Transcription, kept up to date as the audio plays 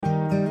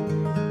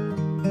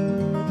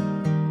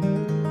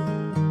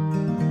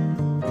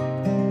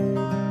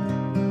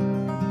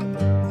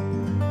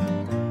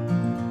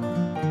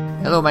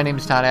Hello, my name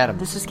is Todd Adams.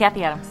 This is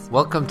Cathy Adams.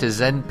 Welcome to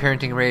Zen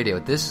Parenting Radio.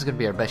 This is going to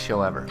be our best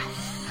show ever.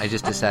 I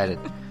just decided.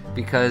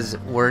 Because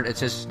it's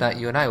just not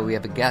you and I. We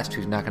have a guest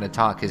who's not going to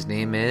talk. His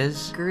name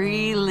is...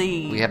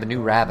 Greeley. We have a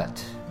new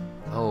rabbit.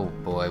 Oh,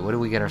 boy. What do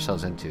we get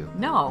ourselves into?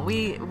 No,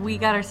 we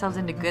got ourselves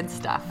into good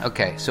stuff.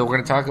 Okay, so we're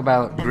going to talk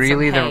about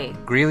Greeley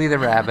the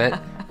rabbit,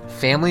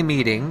 family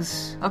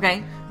meetings.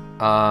 Okay.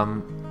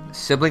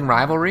 Sibling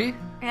rivalry.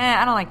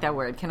 I don't like that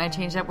word. Can I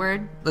change that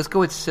word? Let's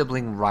go with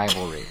sibling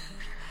rivalry.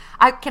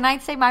 Can I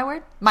say my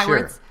word? My Sure.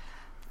 words?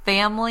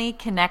 Family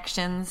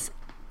connections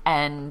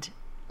and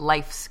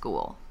life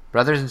school.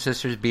 Brothers and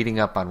sisters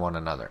beating up on one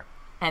another.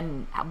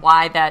 And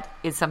why that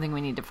is something we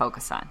need to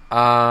focus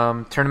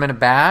on. Turn them into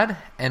bad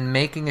and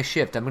making a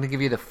shift. I'm going to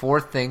give you the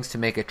 4 things to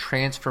make a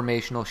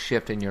transformational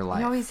shift in your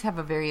life. You always have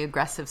a very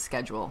aggressive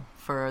schedule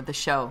for the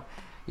show.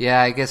 Yeah,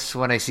 I guess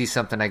when I see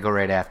something, I go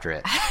right after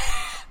it.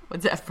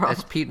 What's that from?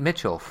 That's Pete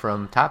Mitchell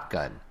from Top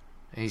Gun.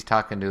 He's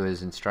talking to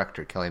his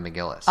instructor, Kelly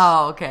McGillis.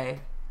 Oh,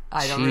 okay.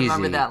 I don't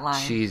remember that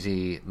line.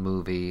 Cheesy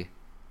movie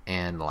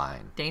and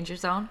line. Danger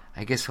Zone?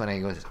 I guess when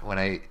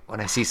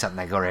I see something,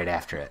 I go right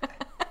after it.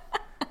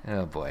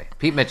 Oh boy,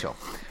 Pete Mitchell.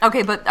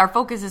 Okay, but our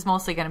focus is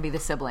mostly going to be the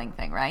sibling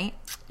thing, right?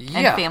 Yeah,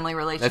 and family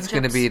relationships. That's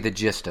going to be the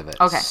gist of it.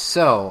 Okay,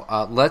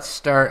 so let's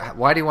start.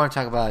 Why do you want to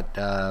talk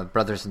about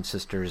brothers and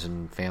sisters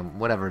and family?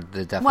 Whatever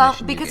the definition. Well,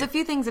 because a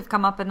few things have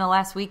come up in the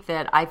last week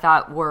that I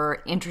thought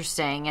were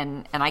interesting,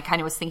 and I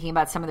kind of was thinking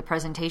about some of the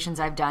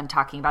presentations I've done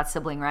talking about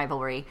sibling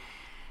rivalry.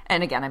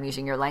 And again, I'm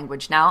using your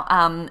language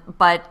now,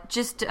 but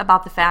just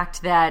about the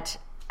fact that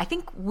I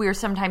think we're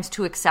sometimes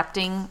too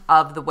accepting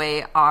of the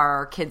way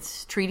our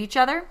kids treat each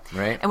other.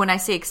 Right. And when I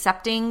say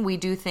accepting, we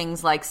do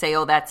things like say,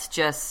 oh, that's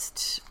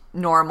just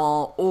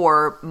normal,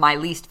 or my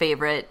least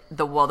favorite,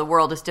 the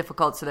world is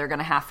difficult, so they're going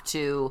to have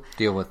to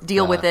deal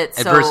with it.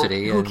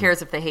 Adversity. So who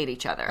cares if they hate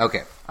each other?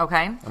 Okay.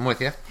 I'm with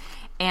you.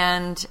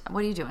 And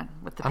what are you doing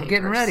with the papers? I'm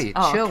getting ready.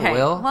 Oh, Chill, okay.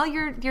 Will. Well,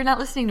 you're not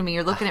listening to me.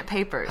 You're looking at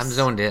papers. I'm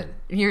zoned in.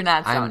 You're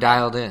not zoned in. I'm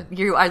dialed in.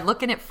 You are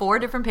looking at 4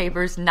 different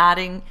papers,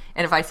 nodding,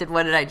 and if I said,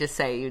 what did I just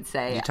say? You'd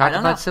say, you talked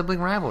about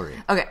sibling rivalry.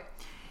 Okay.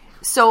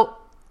 So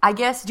I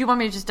guess, do you want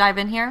me to just dive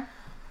in here?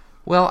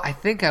 Well, I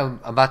think I'm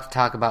about to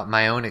talk about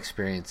my own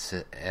experience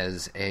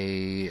as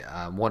a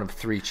one of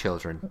 3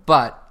 children,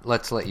 but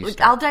let's let you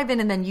start. I'll dive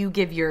in and then you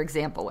give your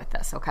example with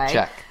this, okay?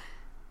 Check.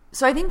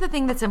 So I think the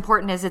thing that's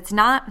important is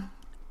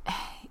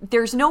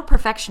there's no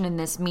perfection in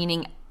this,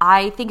 meaning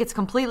I think it's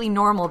completely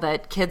normal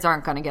that kids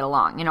aren't going to get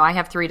along. You know, I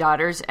have 3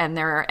 daughters, and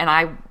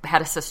I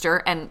had a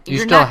sister, and you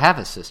still have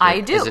a sister.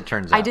 I do. As it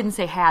turns out, I didn't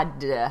say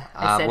had.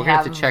 I said we're gonna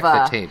have to check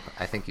the tape.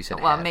 I think you said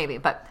well, had. maybe,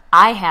 but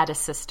I had a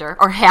sister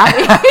or had.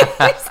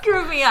 You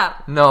screwed me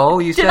up. No,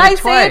 you said it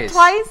twice. Did I say it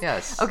twice?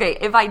 Yes. Okay,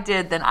 if I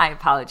did, then I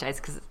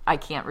apologize because I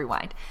can't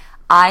rewind.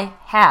 I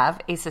have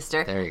a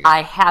sister. There you go.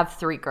 I have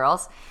 3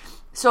 girls.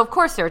 So, of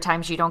course, there are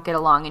times you don't get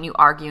along and you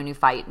argue and you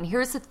fight. And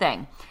here's the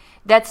thing.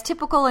 That's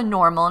typical and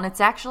normal, and it's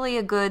actually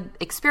a good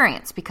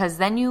experience because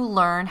then you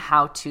learn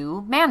how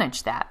to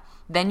manage that.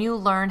 Then you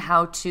learn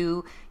how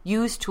to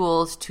use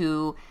tools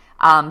to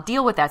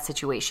deal with that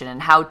situation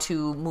and how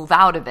to move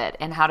out of it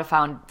and how to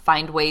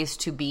find ways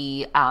to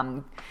be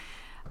empathetic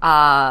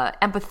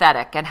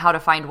and how to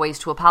find ways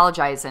to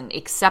apologize and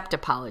accept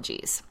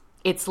apologies.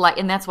 It's like,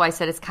 and that's why I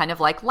said it's kind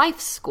of like life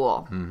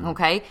school,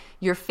 okay?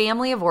 Your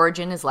family of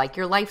origin is like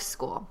your life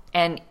school.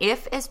 And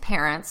if as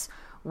parents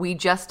we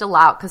just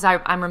allow, because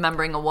I'm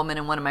remembering a woman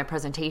in one of my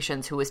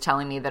presentations who was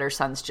telling me that her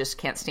sons just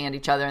can't stand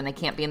each other and they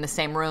can't be in the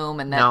same room.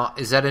 And now,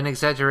 is that an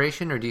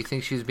exaggeration or do you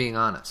think she's being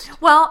honest?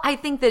 Well, I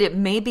think that it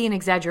may be an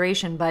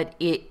exaggeration, but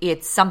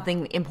it's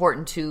something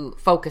important to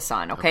focus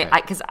on, okay?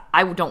 Because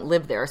I don't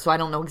live there, so I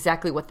don't know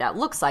exactly what that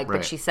looks like. Right.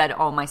 But she said,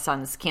 oh, my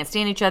sons can't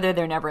stand each other.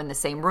 They're never in the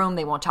same room.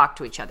 They won't talk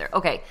to each other.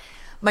 Okay,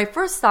 my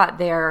first thought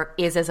there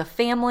is as a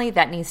family,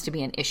 that needs to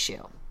be an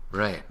issue.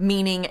 Right.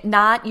 Meaning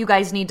not you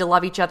guys need to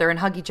love each other and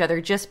hug each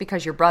other just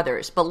because you're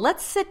brothers, but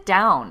let's sit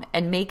down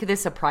and make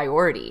this a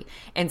priority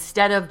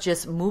instead of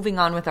just moving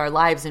on with our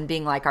lives and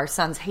being like our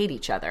sons hate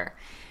each other.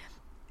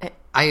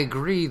 I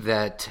agree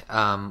that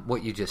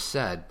what you just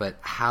said, but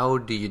how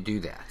do you do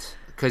that?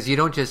 Because you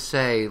don't just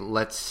say,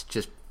 let's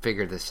just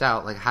figure this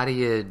out. Like, how do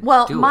you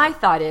Well, do my it?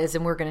 thought is,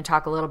 and we're going to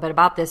talk a little bit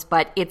about this,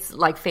 but it's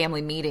like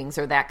family meetings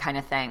or that kind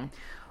of thing,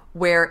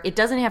 where it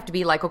doesn't have to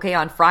be like, okay,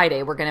 on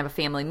Friday, we're going to have a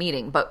family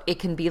meeting. But it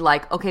can be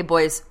like, okay,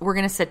 boys, we're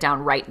going to sit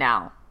down right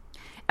now.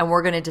 And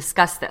we're going to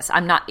discuss this.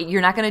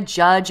 You're not going to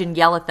judge and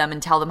yell at them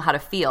and tell them how to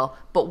feel.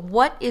 But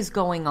what is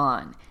going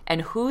on?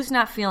 And who's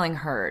not feeling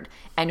heard?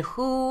 And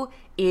who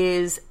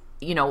is,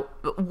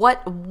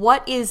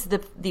 what is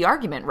the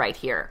argument right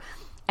here?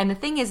 And the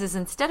thing is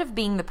instead of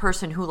being the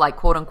person who like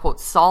quote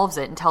unquote solves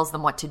it and tells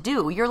them what to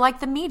do, you're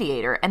like the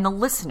mediator and the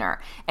listener,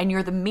 and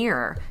you're the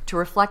mirror to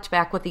reflect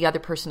back what the other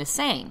person is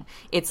saying.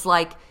 It's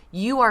like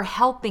you are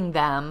helping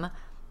them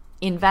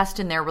invest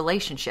in their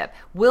relationship.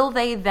 Will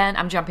they then,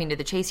 I'm jumping to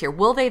the chase here,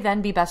 will they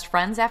then be best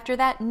friends after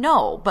that?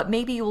 No, but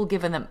maybe you will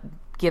give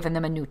given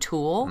them a new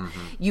tool.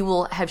 You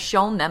will have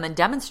shown them and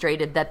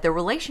demonstrated that the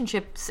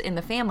relationships in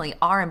the family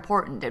are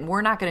important, and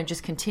we're not going to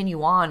just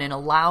continue on and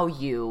allow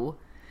you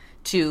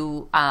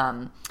to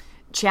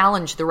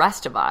challenge the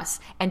rest of us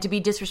and to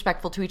be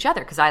disrespectful to each other,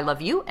 because I love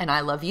you and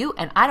I love you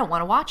and I don't want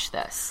to watch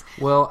this.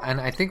 Well,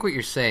 and I think what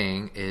you're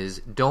saying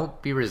is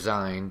don't be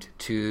resigned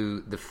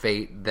to the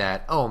fate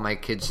that, oh, my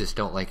kids just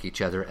don't like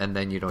each other, and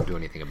then you don't do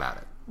anything about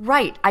it.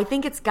 Right. I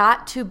think it's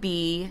got to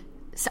be,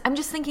 I'm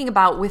just thinking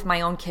about with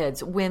my own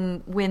kids,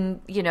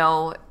 when you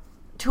know,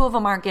 two of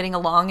them aren't getting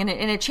along, and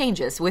it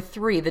changes. With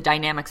three, the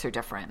dynamics are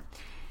different.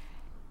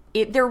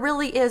 There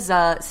really is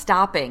a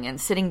stopping and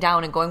sitting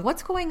down and going,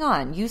 what's going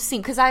on? You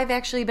seem, because I've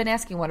actually been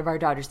asking one of our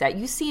daughters that,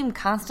 you seem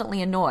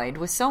constantly annoyed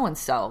with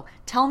so-and-so.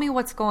 Tell me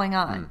what's going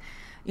on.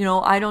 You know,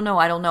 I don't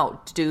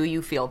know. Do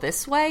you feel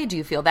this way? Do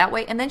you feel that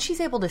way? And then she's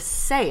able to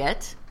say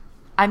it.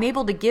 I'm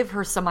able to give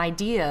her some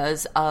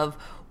ideas of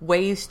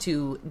ways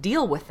to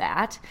deal with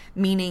that,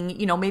 meaning,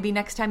 you know, maybe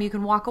next time you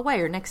can walk away,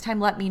 or next time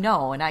let me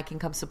know and I can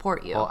come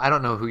support you. Well, I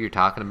don't know who you're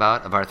talking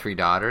about of our three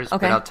daughters,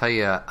 but I'll tell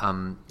you,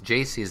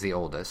 JC is the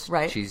oldest.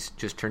 Right. She's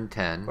just turned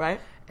 10.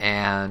 Right.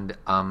 And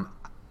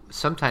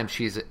sometimes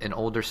she's an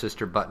older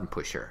sister button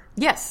pusher.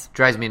 Yes.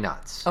 Drives me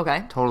nuts.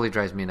 Okay. Totally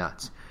drives me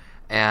nuts.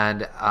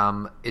 And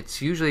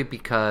it's usually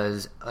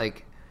because,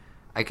 like,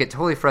 I get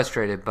totally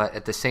frustrated, but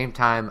at the same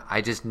time,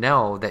 I just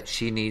know that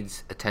she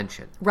needs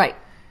attention. Right.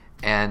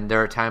 And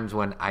there are times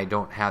when I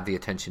don't have the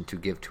attention to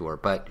give to her,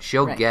 but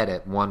she'll get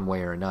it one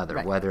way or another,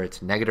 whether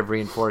it's negative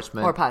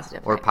reinforcement or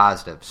positive.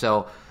 Positive.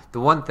 So the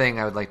one thing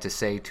I would like to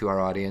say to our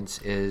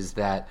audience is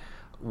that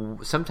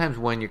sometimes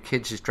when your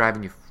kid's just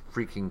driving you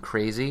freaking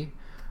crazy,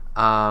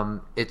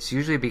 it's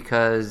usually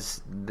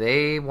because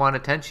they want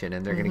attention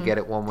and they're going to get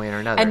it one way or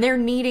another. And they're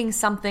needing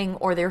something,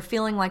 or they're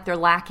feeling like they're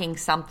lacking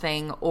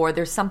something, or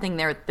there's something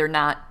they're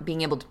not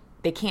being able to,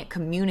 they can't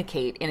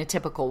communicate in a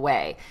typical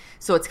way.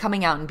 So it's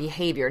coming out in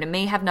behavior. And it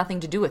may have nothing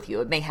to do with you.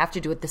 It may have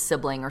to do with the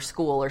sibling or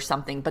school or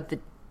something. But the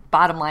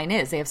bottom line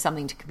is they have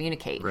something to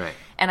communicate. Right.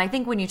 And I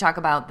think when you talk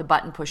about the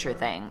button pusher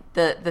thing,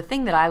 the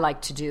thing that I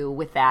like to do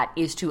with that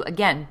is to,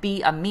 again,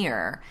 be a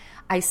mirror.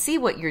 I see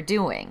what you're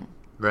doing.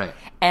 Right.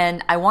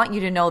 And I want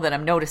you to know that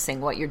I'm noticing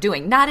what you're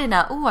doing. Not in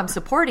a, I'm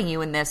supporting you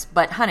in this,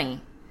 but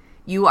honey,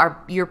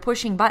 you're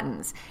pushing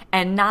buttons,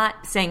 and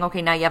not saying,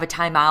 okay, now you have a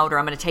timeout, or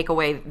I'm going to take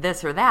away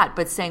this or that,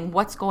 but saying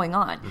what's going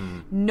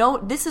on. No,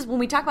 this is when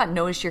we talk about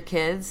notice your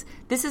kids.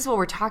 This is what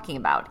we're talking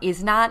about.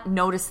 Is not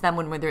notice them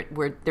when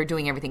they're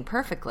doing everything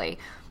perfectly,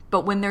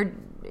 but when they're,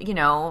 you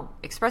know,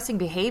 expressing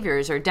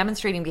behaviors or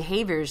demonstrating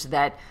behaviors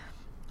that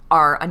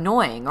are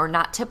annoying or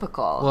not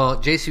typical. Well,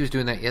 JC was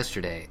doing that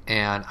yesterday,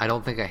 and I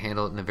don't think I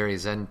handled it in a very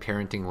Zen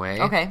parenting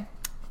way. Okay.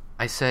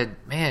 I said,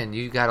 man,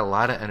 you got a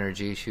lot of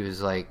energy. She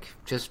was like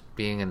just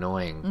being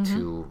annoying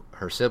to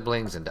her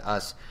siblings and to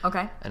us.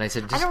 Okay. And I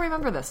said, I don't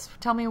remember this.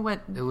 Tell me what.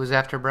 It was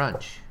after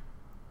brunch.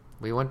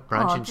 We went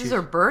brunch, and this is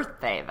her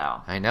birthday,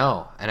 though. I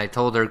know. And I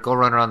told her, go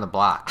run around the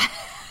block.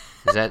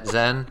 Is that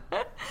Zen?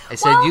 I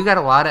said, you got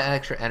a lot of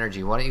extra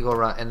energy. Why don't you go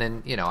run? And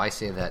then, you know, I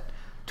say that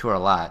to her a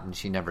lot, and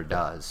she never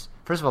does.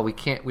 First of all, we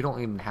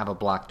don't even have a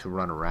block to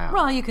run around.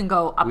 Well, you can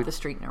go up the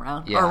street and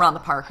around, or around the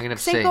park. I'm gonna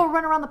say go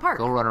run around the park.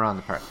 Go run around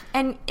the park.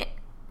 And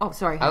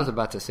sorry. I was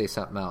about to say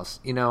something else.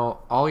 You know,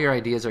 all your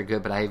ideas are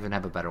good, but I even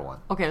have a better one.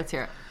 Okay, let's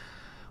hear it.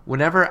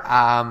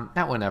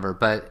 Not whenever,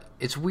 but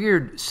it's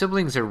weird.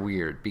 Siblings are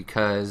weird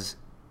because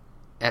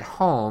at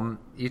home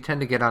you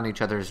tend to get on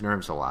each other's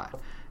nerves a lot.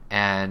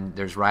 And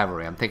there's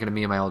rivalry. I'm thinking of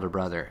me and my older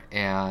brother,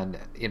 and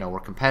you know, we're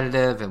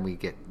competitive, and we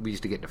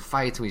used to get into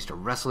fights, and we used to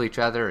wrestle each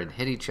other and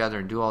hit each other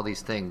and do all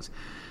these things.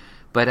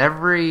 But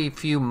every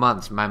few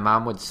months, my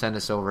mom would send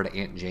us over to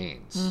Aunt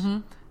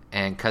Jane's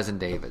and Cousin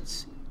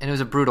David's, and it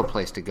was a brutal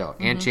place to go.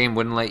 Aunt Jane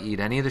wouldn't let you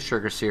eat any of the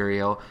sugar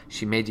cereal.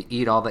 She made you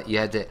eat all that. You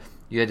had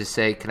to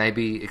say, "Can I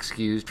be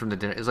excused from the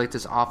dinner?" It was like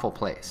this awful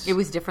place. It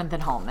was different than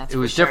home. It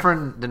was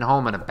different than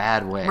home in a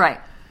bad way, right?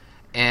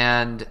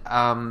 And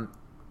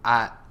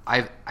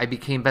I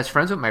became best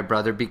friends with my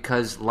brother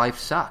because life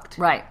sucked.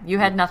 Right. You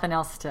had nothing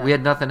else to... We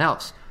had nothing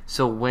else.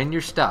 So when you're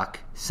stuck,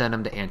 send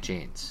them to Aunt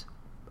Jane's.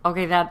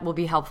 Okay, that will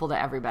be helpful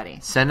to everybody.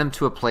 Send them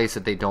to a place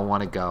that they don't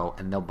want to go,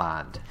 and they'll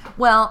bond.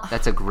 Well...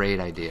 That's a great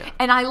idea.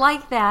 And I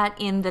like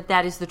that in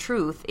that is the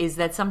truth, is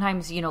that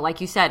sometimes, you know, like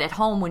you said, at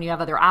home when you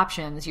have other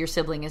options, your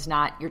sibling is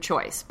not your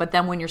choice. But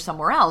then when you're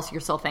somewhere else,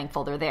 you're so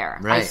thankful they're there.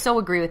 Right. I so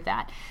agree with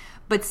that.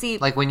 But see,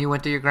 like when you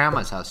went to your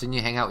grandma's house, didn't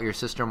you hang out with your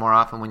sister more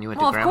often when you went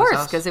to grandma's house? Of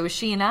course, because it was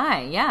she and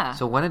I, yeah.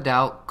 So when in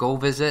doubt, go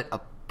visit a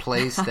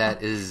place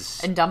that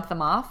is... And dump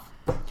them off?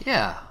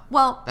 Yeah.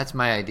 Well... That's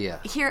my idea.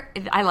 Here,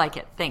 I like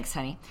it. Thanks,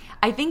 honey.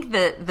 I think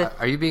the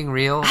Are you being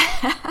real?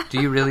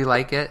 Do you really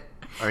like it?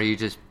 Or are you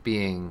just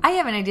being... I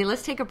have an idea.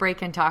 Let's take a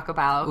break and talk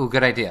about... Ooh,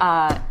 good idea.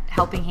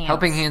 Helping Hands.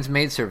 Helping Hands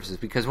Maid Services,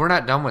 because we're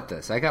not done with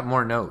this. I got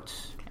more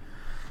notes.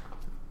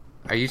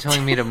 Okay. Are you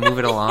telling me to move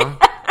it along?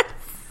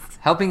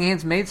 Helping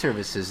Hands Maid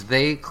Services.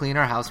 They clean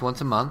our house once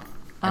a month.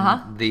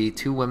 And the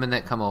two women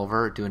that come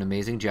over do an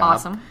amazing job.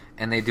 Awesome.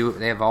 and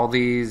they have all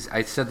these.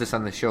 I said this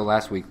on the show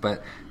last week,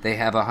 but they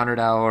have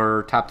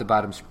 $100 top to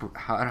bottom,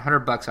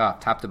 $100 off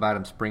top to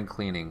bottom spring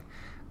cleaning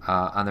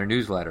on their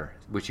newsletter,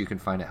 which you can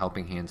find at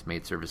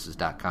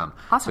helpinghandsmaidservices.com.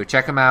 Awesome. So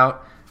check them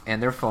out,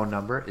 and their phone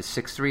number is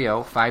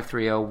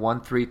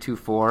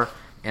 630-530-1324,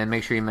 and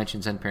make sure you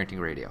mention Zen Parenting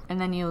Radio. And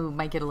then you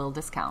might get a little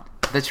discount.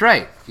 That's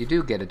right. You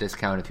do get a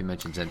discount if you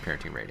mention Zen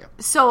Parenting Radio.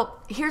 So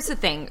here's the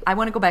thing. I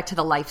want to go back to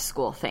the life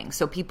school thing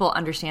so people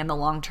understand the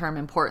long-term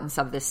importance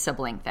of this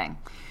sibling thing.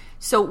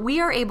 So we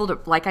are able to,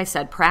 like I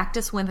said,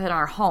 practice within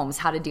our homes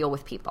how to deal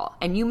with people.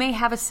 And you may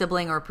have a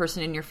sibling or a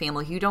person in your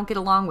family who you don't get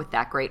along with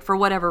that great for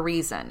whatever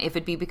reason. If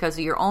it be because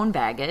of your own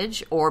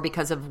baggage or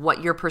because of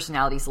what your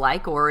personality's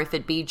like, or if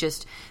it be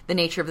just the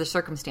nature of the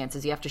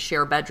circumstances. You have to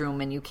share a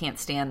bedroom and you can't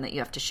stand that you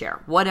have to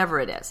share.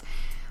 Whatever it is.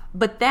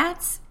 But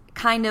that's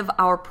kind of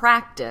our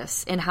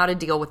practice in how to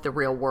deal with the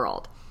real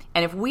world.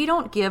 And if we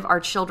don't give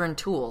our children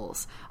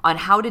tools on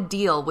how to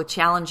deal with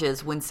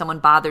challenges when someone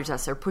bothers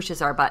us or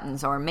pushes our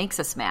buttons or makes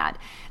us mad,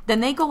 then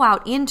they go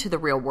out into the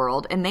real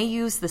world and they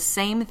use the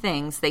same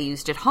things they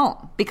used at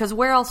home. Because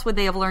where else would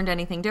they have learned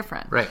anything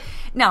different? Right.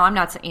 Now, I'm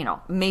not saying,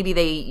 maybe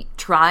they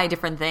try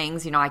different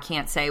things. I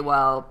can't say,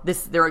 well,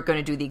 they're going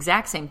to do the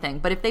exact same thing.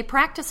 But if they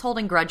practice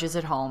holding grudges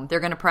at home, they're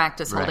going to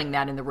practice holding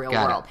that in the real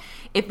world.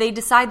 If they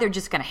decide they're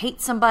just going to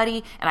hate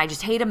somebody and I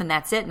just hate them and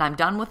that's it and I'm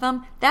done with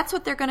them, that's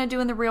what they're going to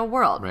do in the real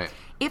world. Right.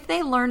 If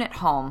they learn at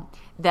home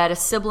that a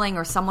sibling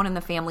or someone in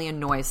the family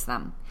annoys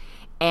them,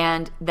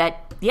 and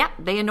that,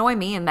 they annoy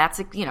me, and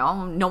that's,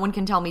 no one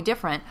can tell me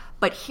different,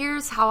 but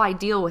here's how I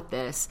deal with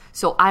this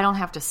so I don't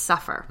have to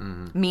suffer.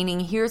 Mm-hmm. Meaning,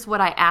 here's what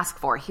I ask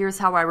for. Here's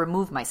how I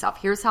remove myself.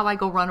 Here's how I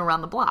go run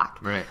around the block.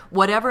 Right.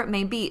 Whatever it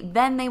may be,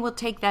 then they will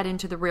take that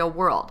into the real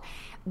world.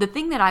 The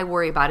thing that I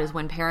worry about is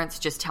when parents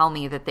just tell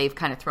me that they've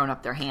kind of thrown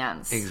up their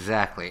hands.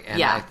 Exactly.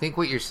 And I think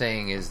what you're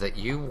saying is that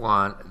you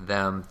want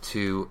them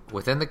to,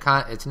 within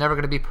the it's never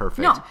going to be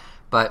perfect,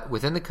 but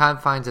within the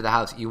confines of the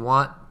house, you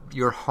want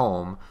your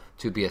home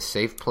to be a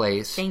safe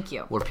place. Thank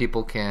you. Where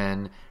people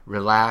can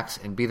relax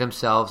and be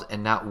themselves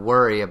and not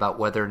worry about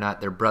whether or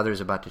not their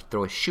brother's about to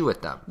throw a shoe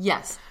at them.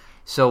 Yes.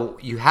 So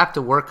you have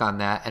to work on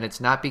that, and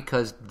it's not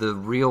because the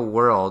real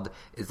world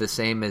is the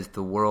same as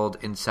the world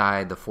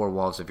inside the four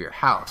walls of your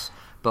house.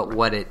 But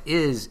what it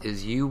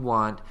is you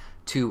want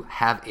to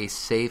have a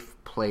safe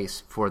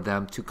place for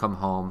them to come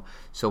home,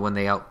 so when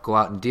they go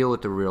out and deal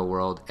with the real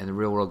world and the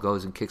real world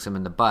goes and kicks them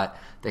in the butt,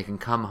 they can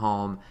come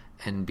home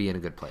and be in a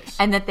good place.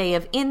 And that they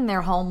have in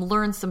their home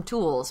learned some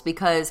tools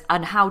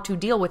on how to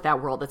deal with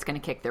that world that's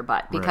going to kick their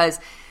butt. Because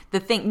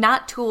the thing,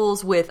 not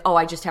tools with,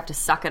 I just have to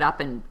suck it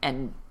up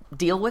and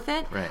deal with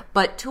it,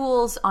 but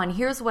tools on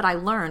here's what I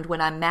learned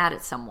when I'm mad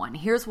at someone.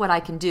 Here's what I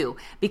can do.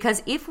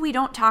 Because if we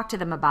don't talk to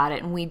them about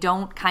it and we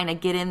don't kind of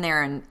get in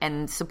there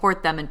and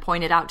support them and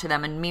point it out to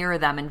them and mirror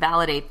them and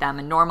validate them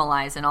and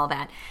normalize and all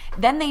that,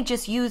 then they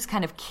just use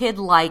kind of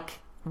kid-like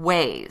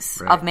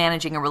ways of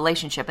managing a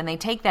relationship, and they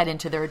take that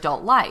into their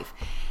adult life.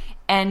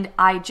 And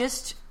I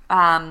just...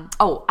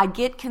 I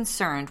get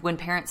concerned when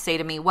parents say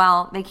to me,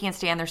 well, they can't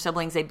stand their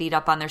siblings, they beat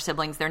up on their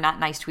siblings, they're not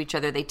nice to each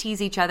other, they tease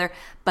each other,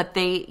 but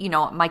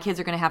my kids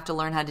are going to have to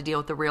learn how to deal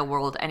with the real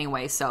world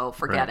anyway, so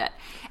forget it.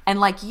 And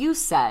like you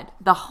said,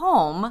 the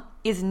home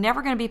is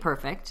never going to be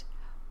perfect,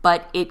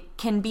 but it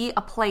can be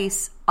a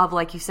place of,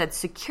 like you said,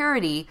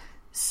 security,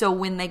 so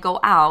when they go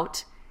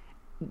out,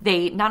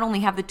 they not only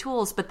have the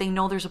tools, but they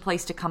know there's a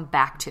place to come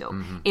back to.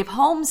 Mm-hmm. If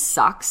home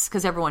sucks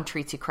because everyone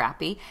treats you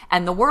crappy,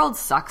 and the world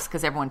sucks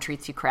because everyone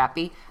treats you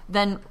crappy,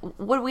 then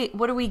what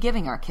are we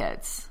giving our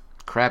kids?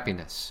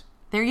 Crappiness.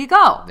 There you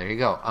go.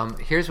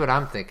 Here's what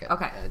I'm thinking.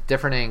 Okay. A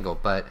different angle,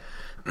 but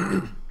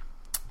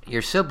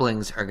your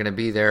siblings are going to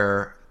be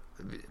there,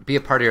 be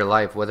a part of your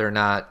life, whether or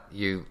not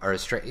you are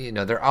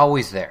they're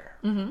always there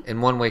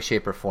in one way,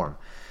 shape, or form.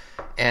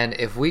 And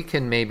if we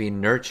can maybe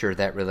nurture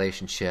that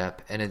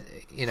relationship, and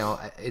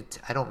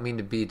I don't mean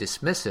to be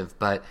dismissive,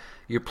 but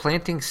you're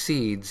planting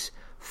seeds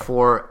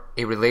for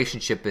a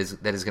relationship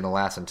that is going to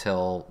last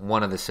until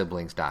one of the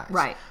siblings dies.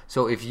 Right.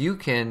 So if you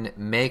can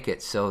make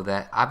it so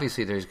that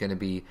obviously there's going to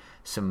be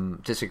some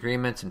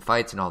disagreements and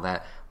fights and all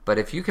that, but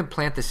if you can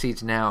plant the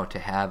seeds now to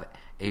have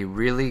a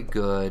really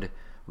good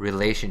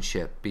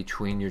relationship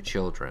between your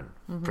children,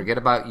 forget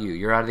about you.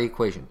 You're out of the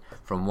equation.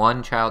 From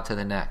one child to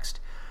the next.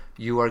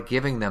 You are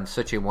giving them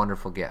such a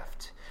wonderful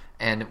gift.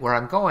 And where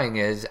I'm going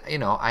is,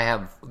 I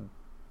have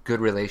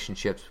good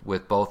relationships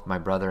with both my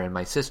brother and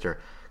my sister.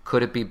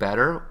 Could it be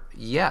better?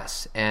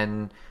 Yes.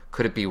 And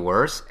could it be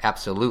worse?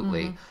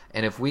 Absolutely. Mm-hmm.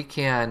 And if we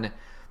can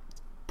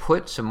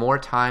put some more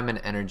time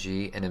and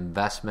energy and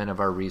investment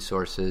of our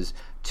resources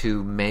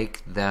to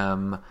make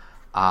them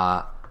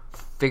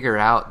figure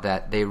out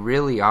that they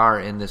really are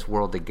in this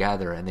world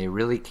together and they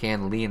really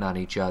can lean on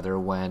each other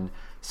when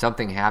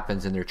something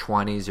happens in their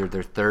 20s or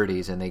their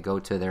 30s and they go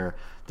to their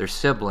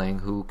sibling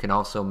who can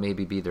also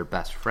maybe be their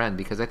best friend.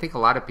 Because I think a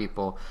lot of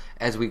people,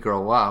 as we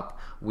grow up,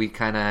 we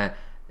kind of,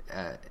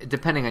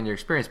 depending on your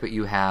experience, but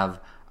you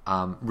have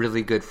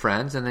really good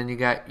friends, and then you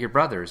got your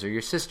brothers or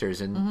your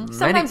sisters, and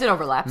sometimes it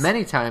overlaps.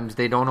 Many times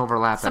they don't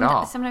overlap at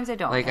all. Sometimes they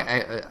don't.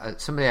 Like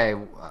somebody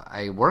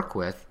I work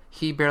with,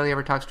 he barely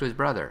ever talks to his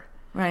brother.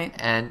 Right.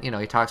 And,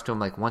 he talks to him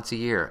like once a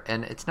year.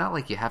 And it's not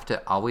like you have to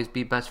always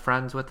be best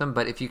friends with them,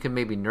 but if you can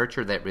maybe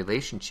nurture that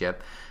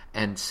relationship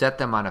and set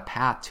them on a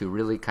path to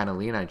really kind of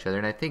lean on each other.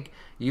 And I think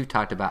you've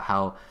talked about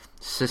how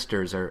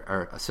sisters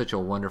are such a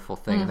wonderful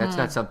thing. And that's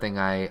not something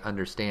I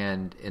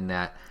understand in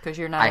that. Because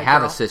you're not I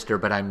have a sister,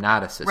 but I'm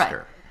not a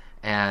sister.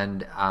 Right.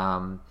 And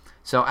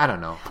so I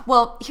don't know.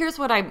 Well, here's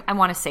what I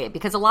want to say,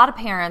 because a lot of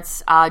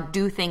parents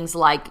do things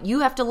like,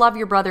 you have to love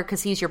your brother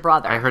because he's your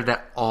brother. I heard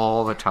that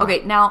all the time.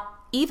 Okay, now,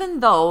 even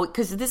though,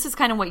 because this is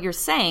kind of what you're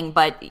saying,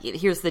 but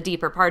here's the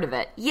deeper part of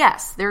it.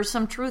 Yes, there's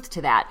some truth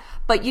to that.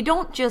 But you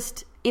don't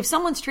just, if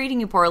someone's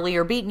treating you poorly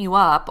or beating you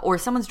up or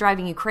someone's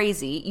driving you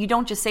crazy, you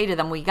don't just say to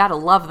them, well, you got to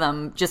love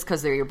them just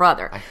because they're your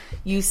brother.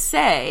 You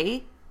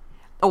say,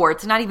 or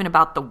it's not even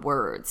about the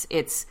words.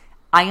 It's,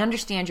 I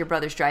understand your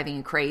brother's driving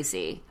you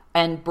crazy.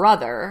 And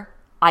brother,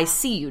 I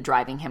see you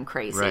driving him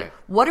crazy. Right.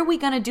 What are we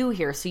going to do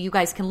here so you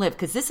guys can live?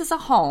 Because this is a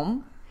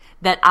home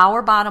that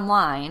our bottom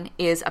line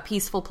is a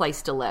peaceful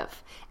place to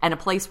live and a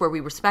place where we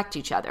respect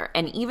each other.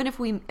 And even if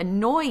we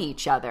annoy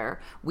each other,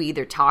 we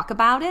either talk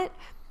about it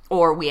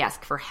or we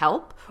ask for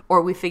help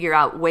or we figure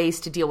out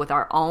ways to deal with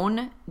our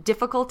own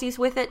difficulties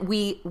with it.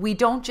 We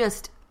don't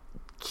just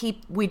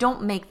we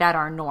don't make that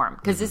our norm,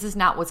 because this is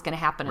not what's going to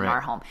happen in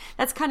our home.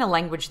 That's kind of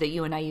language that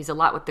you and I use a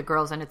lot with the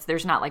girls, and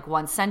there's not like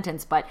one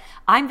sentence, but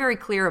I'm very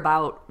clear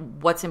about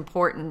what's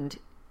important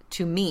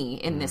to me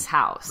in this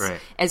house,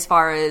 as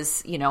far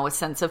as, a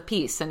sense of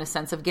peace and a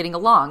sense of getting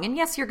along. And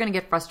yes, you're going to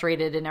get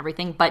frustrated and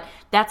everything, but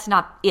that's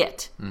not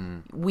it.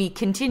 We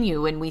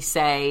continue and we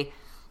say,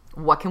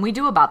 what can we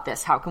do about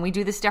this? How can we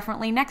do this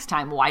differently next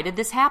time? Why did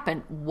this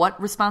happen? What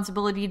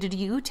responsibility did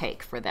you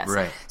take for this?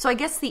 Right. So I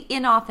guess the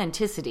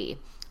inauthenticity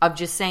of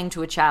just saying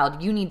to a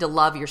child, you need to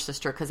love your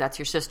sister because that's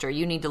your sister.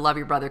 You need to love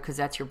your brother because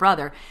that's your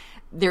brother.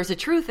 There's a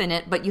truth in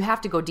it, but you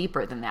have to go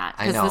deeper than that,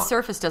 because the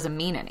surface doesn't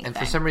mean anything. And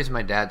for some reason,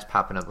 my dad's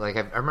popping up. Like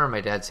I remember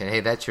my dad saying, "Hey,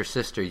 that's your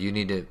sister. You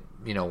need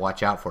to,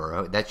 watch out for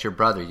her. That's your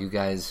brother. You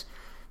guys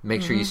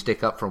make sure you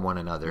stick up for one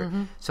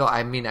another." So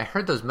I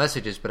heard those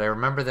messages, but I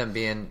remember them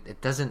being, it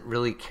doesn't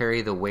really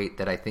carry the weight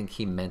that I think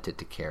he meant it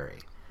to carry.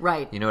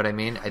 Right. You know what I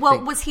mean?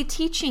 Was he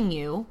teaching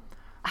you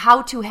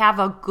how to have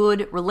a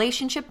good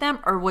relationship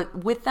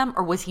with them,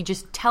 or was he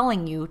just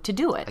telling you to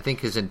do it? I think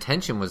his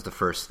intention was the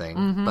first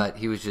thing, but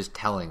he was just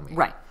telling me.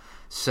 Right.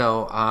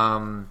 So I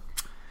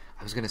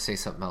was going to say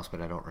something else,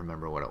 but I don't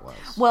remember what it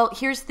was. Well,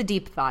 here's the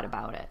deep thought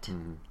about it.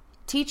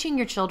 Teaching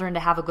your children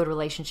to have a good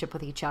relationship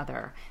with each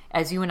other,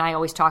 as you and I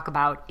always talk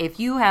about, if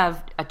you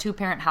have a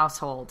two-parent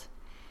household,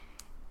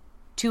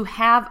 to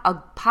have a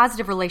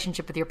positive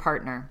relationship with your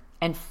partner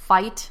and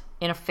fight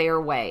in a fair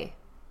way.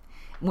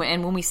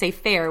 And when we say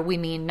fair, we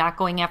mean not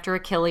going after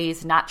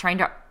Achilles, not trying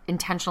to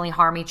intentionally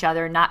harm each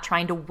other, not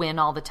trying to win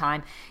all the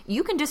time.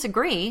 You can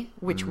disagree,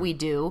 which we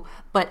do,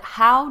 but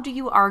how do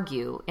you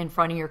argue in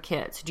front of your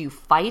kids? Do you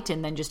fight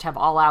and then just have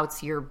all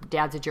outs, your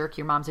dad's a jerk,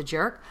 your mom's a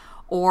jerk?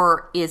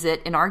 Or is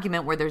it an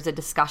argument where there's a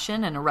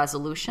discussion and a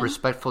resolution?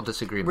 Respectful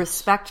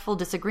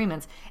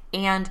disagreements.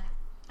 And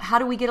how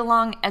do we get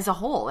along as a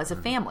whole, as a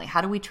family?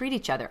 How do we treat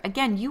each other?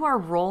 Again, you are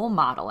role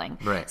modeling.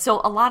 Right.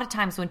 So a lot of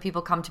times when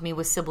people come to me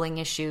with sibling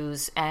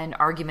issues and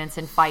arguments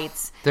and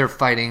fights, they're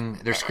fighting,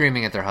 they're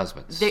screaming at their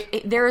husbands.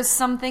 There is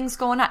some things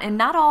going on, and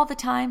not all the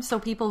time. So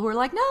people who are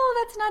like, no,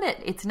 that's not it.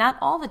 It's not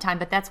all the time,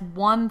 but that's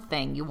one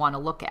thing you want to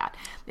look at.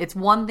 It's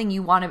one thing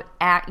you want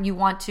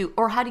to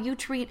or how do you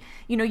treat,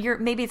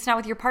 maybe it's not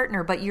with your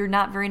partner, but you're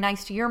not very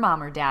nice to your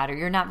mom or dad, or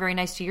you're not very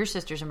nice to your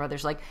sisters and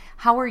brothers. Like,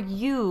 how are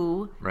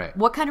you,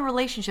 what kind of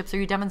relationships are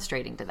you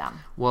demonstrating to them?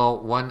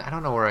 Well, I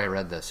don't know where I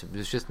read this. It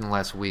was just in the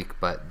last week,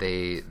 but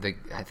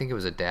I think it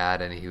was a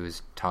dad, and he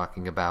was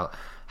talking about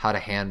how to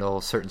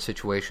handle certain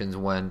situations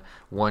when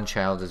one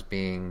child is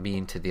being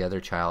mean to the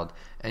other child.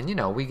 And,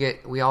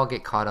 we all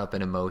get caught up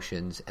in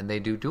emotions, and they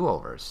do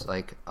do-overs.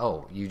 Like,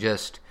 oh, you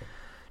just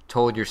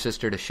told your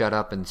sister to shut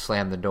up and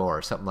slam the door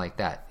or something like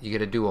that. You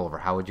get a do-over.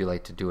 How would you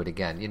like to do it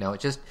again?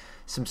 Just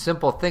some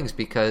simple things,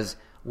 because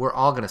we're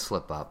all going to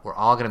slip up. We're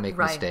all going to make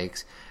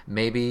mistakes.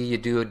 Maybe you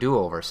do a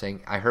do-over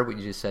saying, I heard what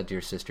you just said to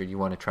your sister. You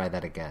want to try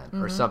that again,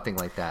 or something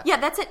like that. Yeah,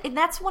 that's it. And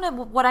that's one of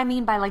what I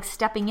mean by like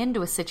stepping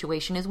into a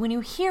situation is when you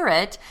hear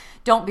it,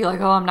 don't be like,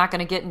 oh, I'm not going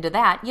to get into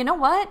that. You know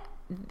what?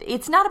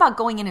 It's not about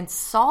going in and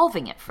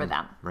solving it for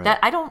them. Right. That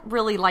I don't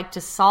really like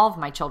to solve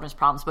my children's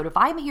problems. But if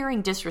I'm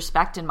hearing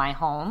disrespect in my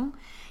home,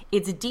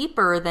 it's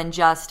deeper than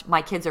just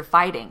my kids are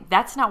fighting.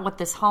 That's not what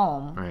this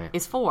home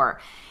is for.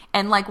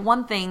 And like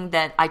one thing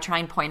that I try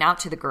and point out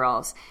to the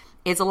girls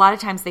is a lot of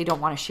times they don't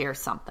want to share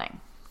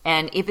something.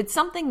 And if it's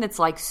something that's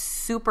like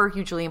super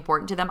hugely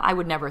important to them, I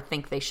would never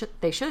think they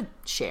should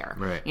share.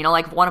 Right.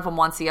 Like if one of them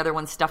wants the other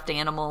one's stuffed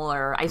animal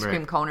or ice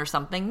cream cone or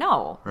something,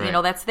 no,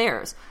 that's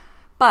theirs.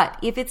 But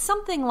if it's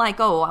something like,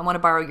 oh, I want to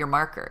borrow your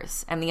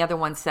markers, and the other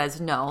one says,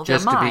 no,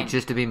 they're mine.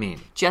 Just to be mean.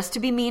 Just to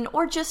be mean,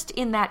 or just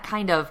in that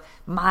kind of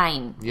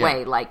mine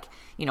way, like,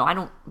 I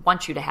don't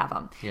want you to have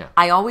them. Yeah.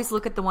 I always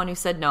look at the one who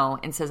said no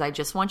and says, I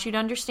just want you to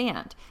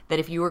understand that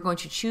if you are going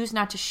to choose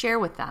not to share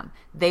with them,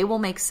 they will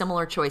make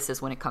similar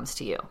choices when it comes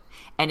to you.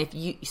 And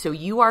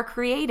you are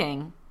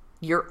creating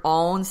your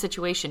own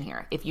situation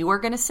here. If you are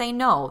going to say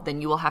no,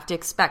 then you will have to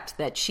expect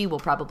that she will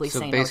probably say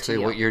no to you. So basically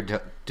what you're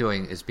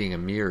doing is being a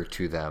mirror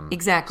to them.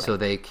 Exactly. So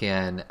they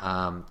can,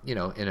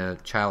 in a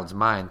child's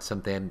mind,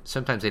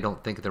 sometimes they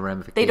don't think of the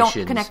ramifications. They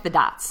don't connect the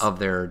dots. Of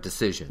their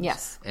decisions.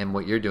 Yes. And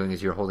what you're doing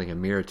is you're holding a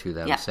mirror to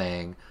them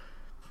saying,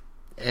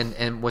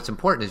 and what's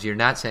important is you're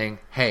not saying,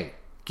 hey,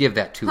 give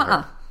that to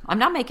her. I'm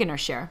not making her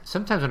share.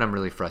 Sometimes when I'm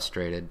really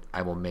frustrated,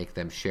 I will make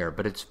them share,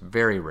 but it's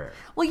very rare.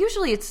 Well,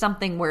 usually it's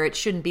something where it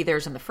shouldn't be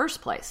theirs in the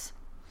first place.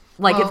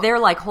 Like if they're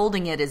like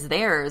holding it as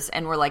theirs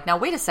and we're like, now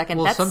wait a second.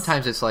 Well,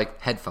 sometimes it's like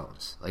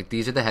headphones. Like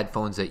these are the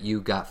headphones that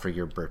you got for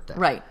your birthday.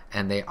 Right.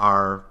 And they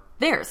are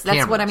theirs.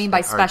 That's what I mean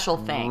by special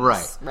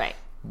things. Right.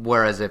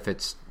 Whereas if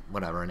it's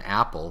an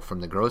apple from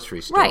the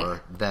grocery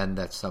store, then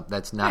that's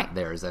not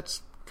theirs.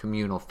 That's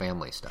communal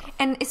family stuff.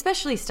 And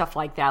especially stuff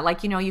like that.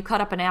 Like, you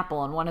cut up an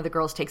apple and one of the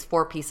girls takes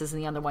 4 pieces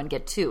and the other one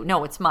get 2.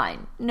 No, it's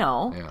mine.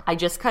 No, I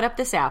just cut up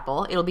this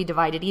apple. It'll be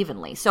divided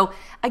evenly. So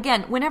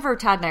again, whenever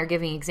Todd and I are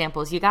giving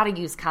examples, you got to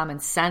use common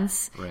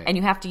sense and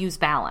you have to use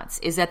balance.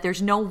 Is that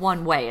there's no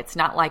one way. It's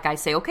not like I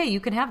say, okay, you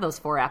can have those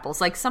 4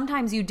 apples. Like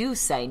sometimes you do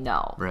say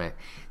no. Right.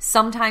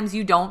 Sometimes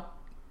you don't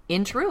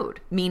intrude,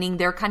 meaning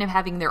they're kind of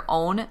having their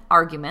own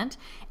argument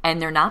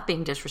and they're not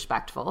being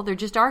disrespectful. They're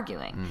just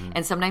arguing. Mm-hmm.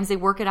 And sometimes they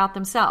work it out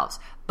themselves.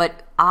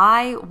 But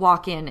I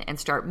walk in and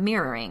start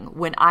mirroring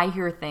when I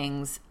hear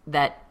things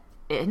that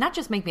not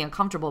just make me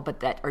uncomfortable, but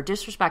that are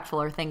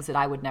disrespectful or things that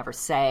I would never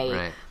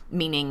say,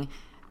 meaning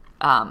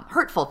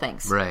hurtful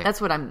things. Right.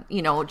 That's what I'm,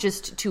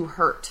 just to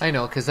hurt. I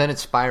know, because then it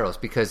spirals.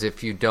 Because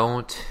if you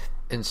don't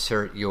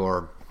insert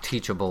your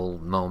teachable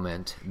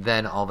moment,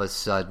 then all of a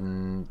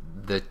sudden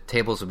the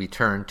tables will be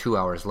turned 2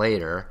 hours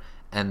later,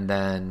 and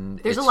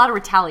then there's a lot of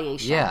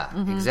retaliation. Yeah,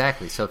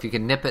 exactly. So if you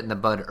can nip it in the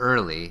bud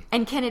early.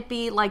 And can it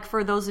be like,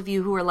 for those of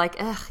you who are like,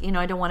 I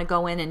don't want to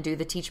go in and do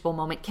the teachable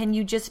moment, can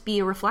you just be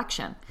a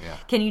reflection? Yeah.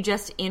 Can you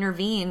just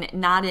intervene,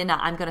 not in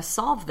I'm going to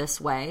solve this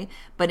way,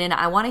 but in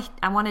I want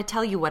to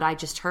tell you what I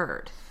just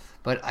heard.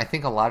 But I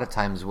think a lot of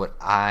times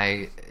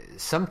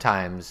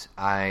sometimes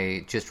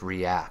I just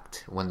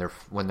react when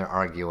they're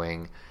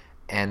arguing,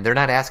 and they're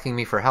not asking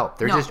me for help.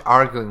 They're just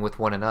arguing with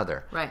one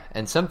another. Right.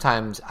 And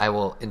sometimes I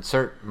will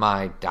insert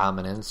my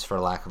dominance, for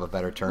lack of a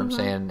better term,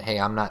 saying, hey,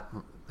 I'm not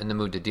in the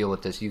mood to deal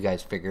with this. You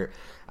guys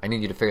I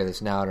need you to figure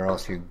this out, or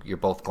else you're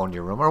both going to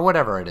your room, or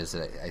whatever it is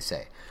that I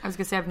say. I was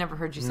going to say, I've never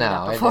heard you say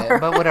that before.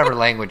 But whatever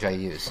language I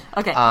use.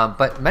 Okay.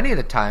 But many of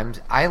the times,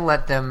 I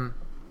let them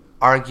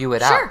argue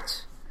it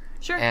out.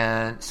 Sure.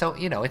 And so,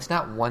 it's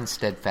not one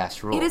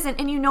steadfast rule. It isn't.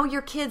 And you know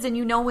your kids, and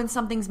you know when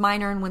something's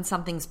minor and when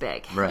something's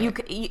big. Right.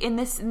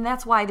 And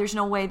that's why there's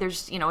no way,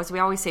 as we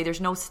always say,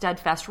 there's no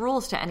steadfast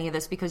rules to any of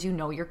this, because you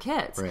know your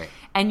kids. Right.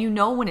 And you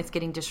know when it's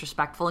getting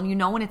disrespectful, and you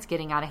know when it's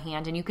getting out of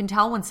hand, and you can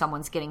tell when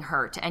someone's getting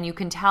hurt, and you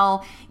can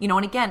tell,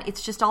 and again,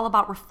 it's just all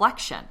about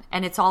reflection.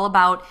 And it's all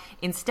about,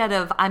 instead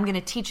of I'm going to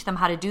teach them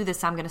how to do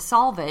this, I'm going to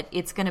solve it,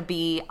 it's going to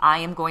be, I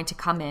am going to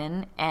come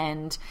in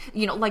and,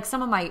 like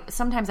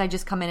sometimes I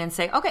just come in and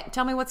say, okay,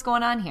 tell me what's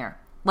going on here.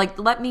 Like,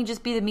 let me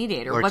just be the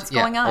mediator. What's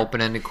going on?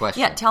 Open-ended question.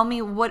 Yeah, tell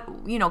me what,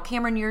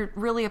 Cameron, you're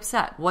really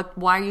upset.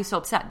 Why are you so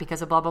upset?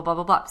 Because of blah, blah, blah,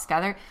 blah, blah.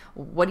 Skylar,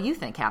 what do you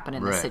think happened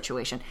in this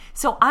situation?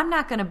 So I'm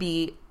not going to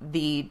be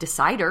the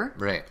decider.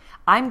 Right.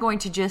 I'm going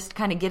to just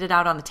kind of get it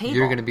out on the table.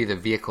 You're going to be the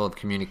vehicle of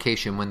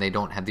communication when they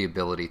don't have the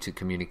ability to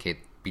communicate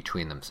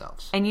between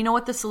themselves. And you know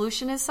what the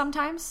solution is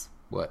sometimes?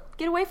 What?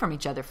 Get away from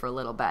each other for a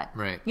little bit.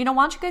 Right. Why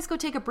don't you guys go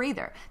take a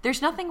breather?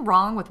 There's nothing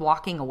wrong with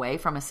walking away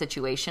from a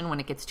situation when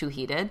it gets too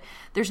heated.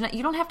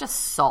 You don't have to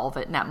solve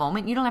it in that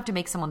moment. You don't have to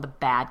make someone the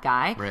bad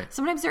guy. Right.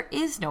 Sometimes there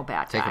is no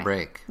bad guy. Take a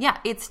break. Yeah,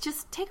 it's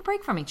just take a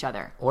break from each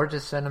other. Or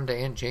just send them to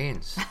Aunt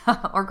Jane's.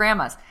 Or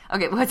Grandma's.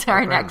 Okay, what's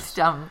our next...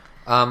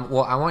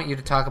 Well, I want you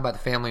to talk about the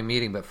family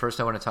meeting, but first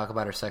I want to talk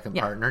about our second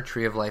partner,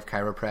 Tree of Life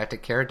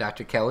Chiropractic Care,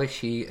 Dr. Kelly.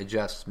 She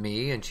adjusts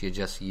me, and she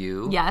adjusts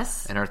you.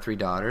 Yes. And our 3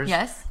 daughters.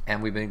 Yes.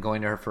 And we've been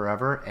going to her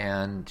forever,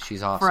 and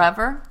she's awesome.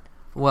 Forever?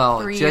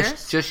 Well, 3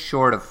 years? just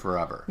short of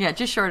forever. Yeah,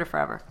 just short of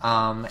forever.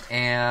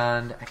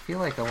 And I feel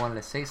like I wanted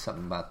to say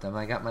something about them.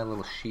 I got my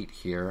little sheet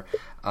here.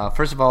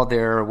 First of all,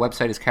 their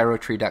website is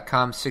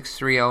chirotree.com,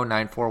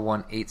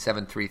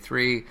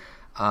 630-941-8733.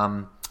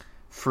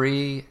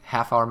 Free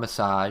half-hour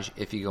massage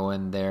if you go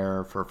in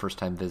there for a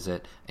first-time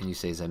visit and you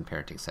say Zen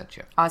Parenting sent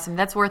you. Awesome.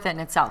 That's worth it in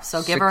itself.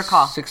 So give her a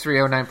call.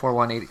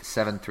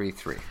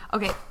 630-941-8733.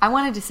 Okay. I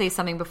wanted to say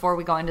something before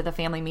we go into the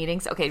family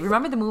meetings. Okay.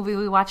 Remember the movie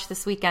we watched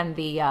this weekend,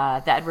 the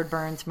Edward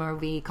Burns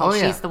movie called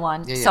She's the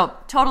One? Yeah, yeah. So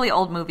totally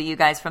old movie, you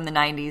guys, from the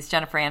 90s.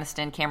 Jennifer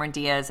Aniston, Cameron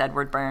Diaz,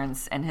 Edward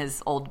Burns, and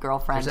his old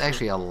girlfriend. There's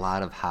actually a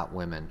lot of hot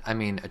women. I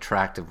mean,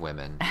 attractive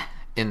women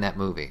in that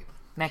movie.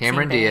 Maxine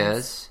Cameron Baines.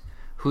 Diaz,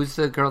 Who's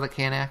the girl that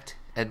can't act?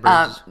 Ed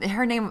Burns?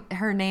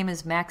 Her name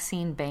is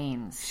Maxine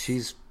Baines.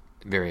 She's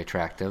very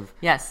attractive.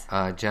 Yes.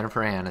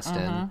 Jennifer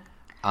Aniston.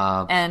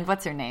 And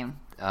what's her name?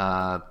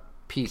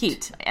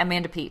 Pete.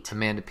 Amanda Pete.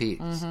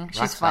 Mm-hmm.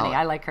 She's funny. Solid.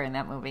 I like her in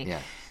that movie.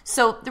 Yeah.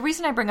 So the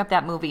reason I bring up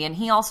that movie, and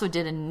he also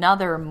did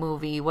another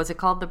movie, was it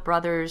called The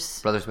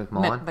Brothers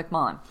McMullen?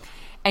 McMullen.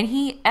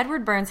 And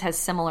Edward Burns has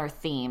similar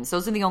themes.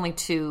 Those are the only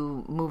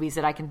two movies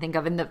that I can think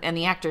of, and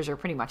the actors are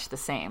pretty much the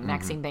same. Mm-hmm.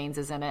 Maxine Baines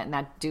is in it, and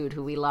that dude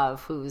who we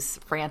love, who's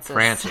Francis.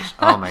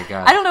 Oh my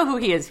God. I don't know who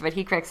he is, but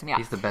he cracks me up.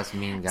 He's the best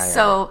mean guy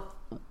ever.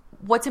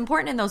 What's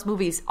important in those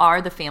movies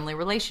are the family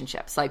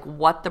relationships, like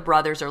what the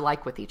brothers are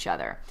like with each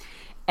other.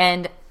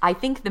 And I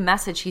think the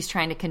message he's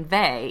trying to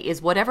convey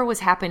is whatever was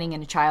happening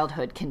in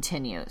childhood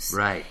continues.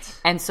 Right.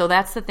 And so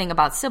that's the thing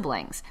about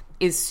siblings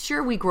is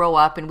sure we grow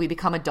up and we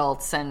become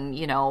adults and,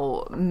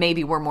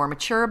 maybe we're more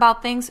mature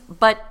about things,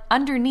 but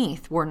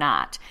underneath we're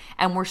not.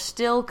 And we're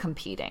still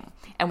competing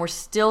and we're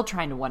still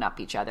trying to one-up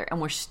each other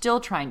and we're still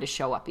trying to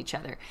show up each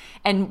other.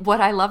 And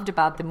what I loved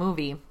about the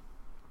movie,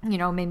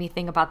 made me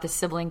think about the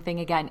sibling thing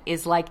again,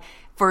 is like,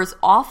 for as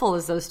awful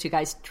as those two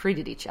guys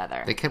treated each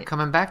other, they kept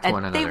coming back to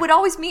one another. They would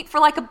always meet for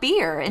like a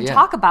beer and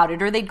talk about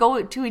it, or they'd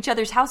go to each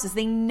other's houses.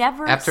 They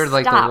never After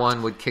stopped. like the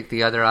one would kick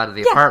the other out of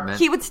the apartment.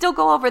 He would still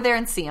go over there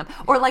and see him.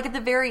 Or like at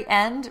the very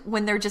end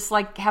when they're just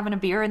like having a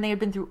beer and they had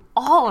been through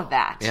all of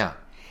that. Yeah.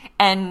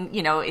 And,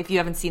 if you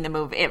haven't seen the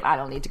movie, I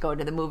don't need to go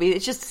into the movie.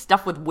 It's just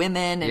stuff with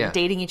women and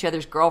dating each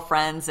other's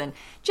girlfriends and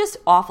just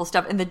awful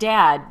stuff. And the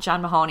dad,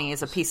 John Mahoney,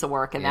 is a piece of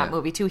work in that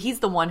movie, too. He's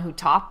the one who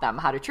taught them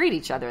how to treat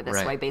each other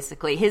this way,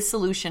 basically. His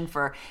solution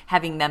for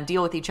having them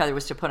deal with each other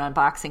was to put on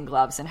boxing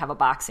gloves and have a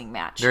boxing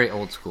match. Very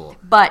old school.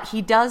 But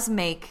he does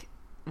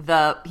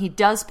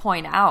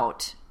point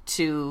out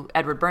to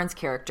Edward Burns'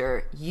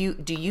 character,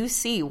 do you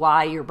see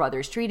why your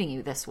brother's treating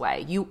you this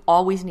way? You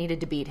always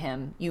needed to beat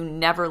him. You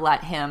never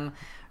let him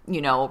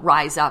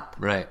rise up.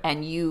 Right.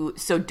 And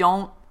so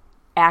don't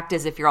act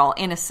as if you're all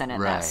innocent in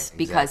this,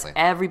 because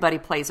everybody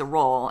plays a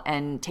role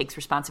and takes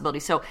responsibility.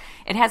 So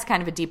it has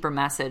kind of a deeper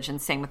message,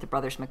 and same with the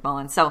Brothers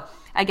McMullen. So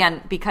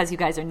again, because you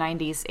guys are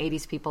 90s,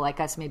 80s people like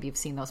us, maybe you've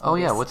seen those movies. Oh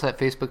yeah, what's that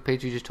Facebook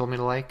page you just told me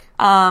to like?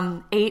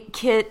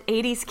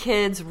 80s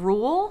Kids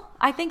Rule,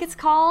 I think it's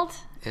called.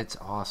 It's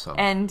awesome.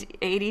 And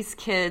 80s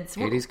Kids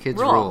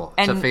Rule.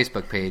 It's a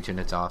Facebook page,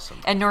 and it's awesome.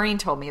 And Noreen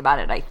told me about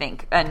it, I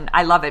think. And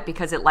I love it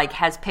because it like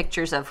has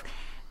pictures of,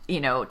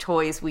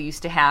 toys we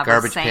used to have.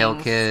 Garbage Pail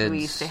Kids.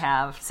 We used to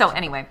have. So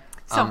anyway,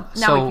 now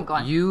we can go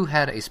on. You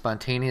had a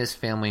spontaneous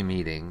family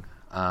meeting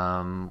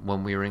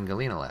when we were in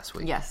Galena last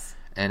week. Yes.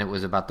 And it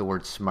was about the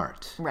word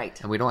smart. Right.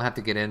 And we don't have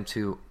to get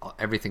into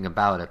everything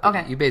about it.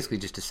 But you basically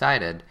just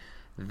decided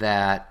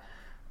that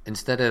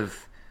instead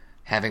of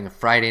having a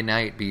Friday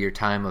night be your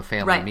time of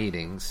family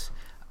meetings,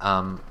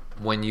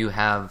 when you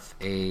have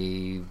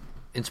a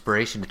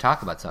inspiration to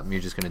talk about something,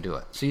 you're just going to do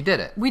it. So you did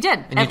it. We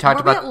did. And you talked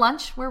were about we at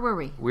lunch? Where were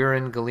we? We were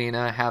in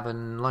Galena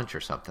having lunch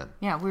or something.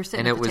 Yeah, we were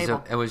sitting at the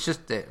table. It was just,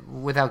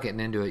 without getting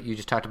into it, you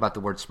just talked about the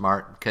word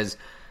smart because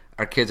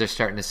our kids are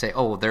starting to say,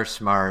 oh, they're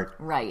smart.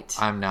 Right.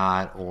 I'm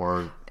not,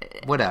 or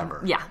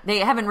whatever. Yeah, they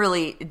haven't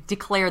really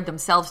declared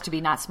themselves to be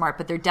not smart,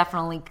 but they're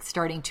definitely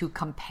starting to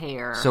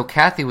compare. So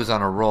Cathy was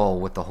on a roll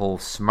with the whole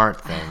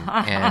smart thing,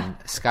 and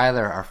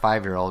Skylar, our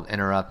 5-year-old,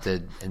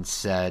 interrupted and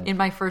said... In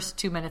my first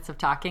 2 minutes of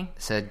talking?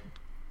 Said,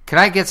 can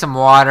I get some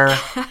water?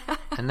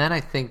 And then I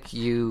think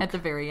you at the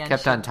very end,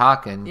 kept on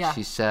talking. Yeah.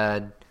 She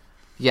said...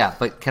 Yeah,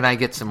 but can I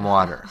get some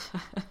water?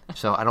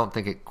 So I don't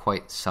think it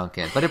quite sunk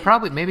in. But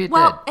maybe it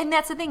did. And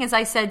that's the thing is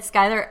I said,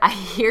 Skylar, I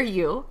hear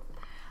you,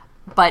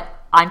 but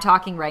I'm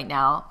talking right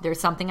now.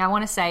 There's something I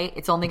want to say.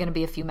 It's only going to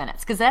be a few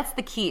minutes. Because that's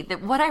the key.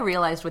 What I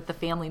realized with the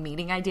family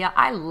meeting idea,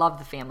 I love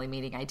the family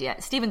meeting idea.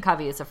 Stephen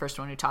Covey is the first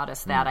one who taught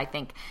us that, I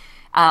think.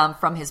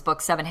 From his book,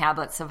 7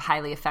 Habits of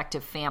Highly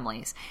Effective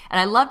Families. And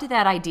I loved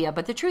that idea,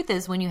 but the truth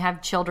is when you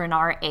have children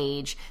our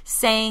age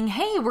saying,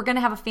 hey, we're going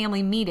to have a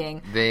family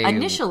meeting,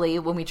 initially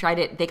when we tried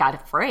it, they got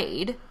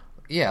afraid.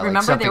 Yeah,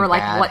 remember they were like,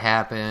 bad what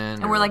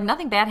happened? And we're like,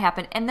 nothing bad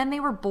happened. And then they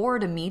were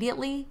bored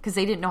immediately because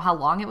they didn't know how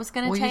long it was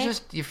going to take.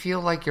 You feel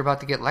like you're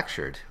about to get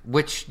lectured,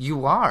 which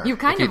you are. You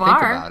kind of are. Think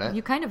about it.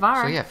 You kind of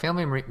are. So yeah,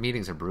 family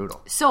meetings are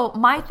brutal. So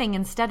my thing,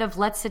 instead of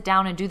let's sit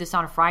down and do this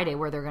on a Friday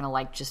where they're going to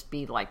like just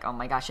be like, oh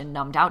my gosh, and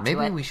numbed out to it.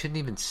 Maybe we shouldn't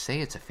even say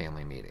it's a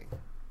family meeting.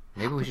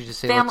 Maybe we should just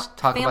say, let's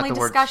talk about the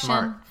word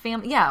smart.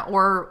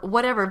 Or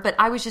whatever. But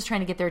I was just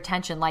trying to get their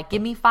attention. Like,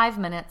 give me 5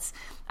 minutes.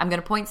 I'm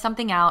going to point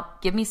something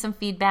out. Give me some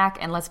feedback,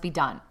 and let's be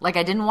done. Like,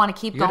 I didn't want to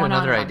keep going on. You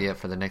had another idea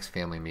for the next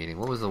family meeting.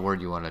 What was the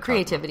word you wanted to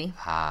Creativity.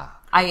 talk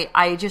about?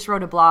 I just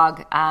wrote a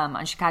blog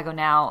on Chicago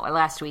Now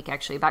last week,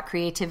 actually, about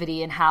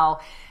creativity and how...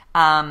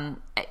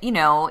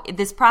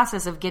 this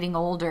process of getting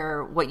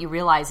older, what you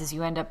realize is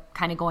you end up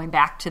kind of going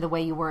back to the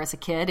way you were as a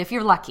kid, if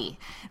you're lucky.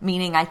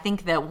 Meaning, I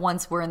think that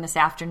once we're in this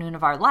afternoon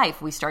of our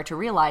life, we start to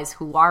realize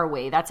who are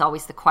we. That's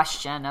always the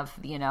question of,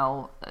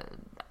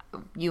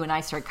 you and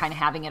I start kind of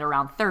having it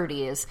around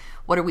 30 is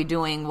what are we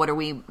doing? What are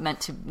we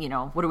meant to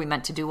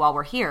do while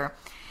we're here?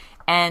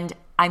 And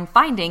I'm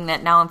finding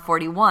that now I'm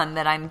 41,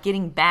 that I'm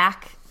getting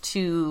back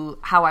to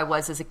how I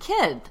was as a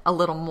kid a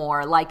little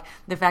more. Like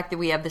the fact that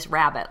we have this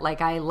rabbit.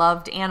 Like I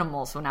loved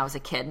animals when I was a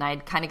kid, and I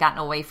had kind of gotten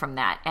away from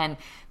that. And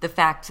the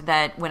fact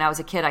that when I was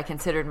a kid, I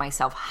considered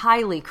myself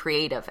highly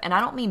creative. And I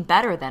don't mean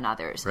better than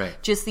others. Right.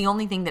 Just the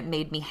only thing that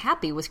made me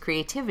happy was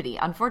creativity.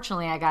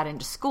 Unfortunately, I got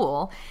into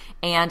school,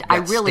 and I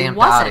really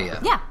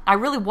wasn't. Yeah, I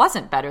really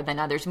wasn't better than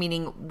others.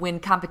 Meaning, when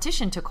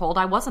competition took hold,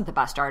 I wasn't the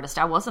best artist.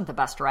 I wasn't the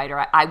best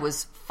writer. I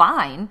was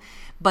fine.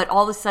 But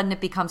all of a sudden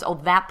it becomes, oh,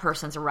 that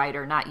person's a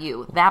writer, not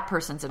you. That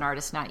person's an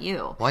artist, not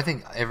you. Well, I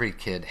think every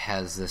kid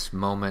has this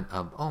moment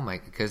of, oh my,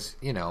 because,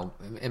 you know,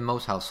 in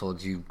most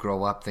households you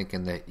grow up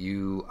thinking that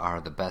you are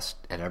the best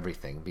at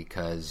everything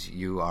because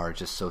you are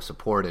just so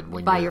supported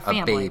when by you're your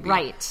family, a baby.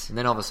 Right. And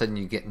then all of a sudden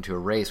you get into a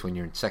race when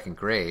you're in second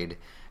grade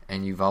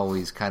and you've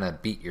always kind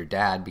of beat your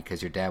dad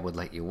because your dad would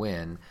let you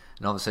win.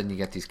 And all of a sudden you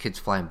get these kids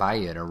flying by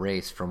you in a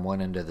race from one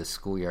end of the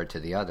schoolyard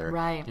to the other.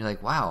 Right. And you're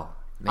like, wow.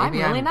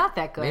 Maybe I'm not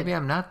that good. Maybe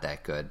I'm not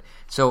that good.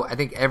 So I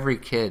think every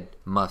kid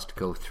must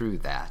go through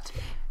that.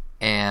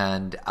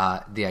 And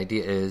the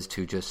idea is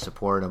to just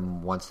support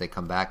them once they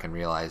come back and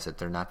realize that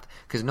they're not,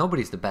 because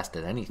nobody's the best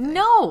at anything.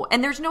 No,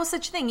 and there's no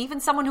such thing. Even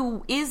someone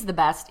who is the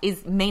best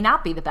may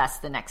not be the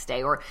best the next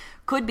day, or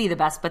could be the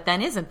best but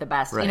then isn't the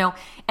best. Right. You know.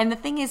 And the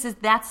thing is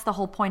that's the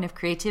whole point of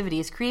creativity.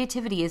 Is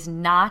creativity is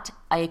not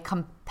a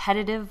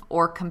competitive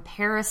or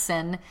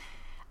comparison.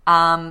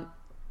 How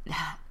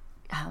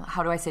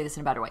do I say this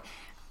in a better way?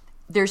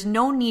 There's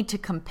no need to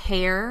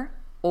compare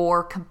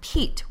or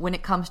compete when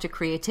it comes to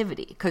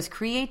creativity, because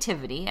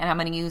creativity, and I'm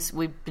going to use,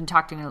 we've been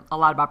talking a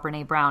lot about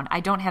Brene Brown. I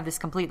don't have this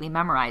completely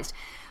memorized,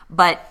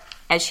 but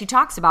as she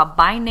talks about,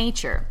 by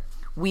nature,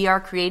 we are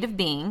creative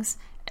beings.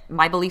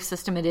 My belief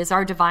system, it is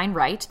our divine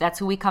right. That's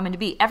who we come into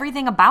be.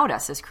 Everything about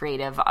us is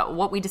creative.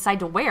 What we decide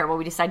to wear, what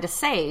we decide to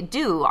say,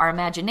 do, our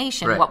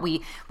imagination, right. what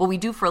we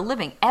do for a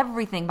living,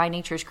 everything by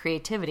nature is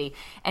creativity.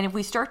 And if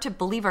we start to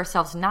believe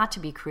ourselves not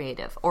to be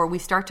creative, or we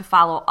start to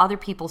follow other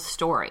people's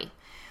story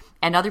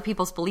and other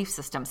people's belief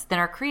systems, then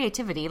our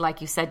creativity,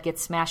 like you said,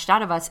 gets smashed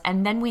out of us,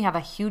 and then we have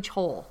a huge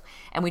hole.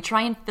 And we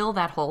try and fill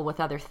that hole with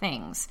other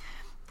things.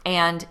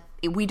 And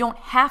we don't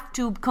have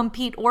to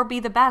compete or be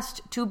the best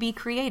to be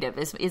creative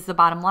is the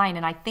bottom line.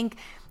 And I think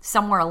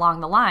somewhere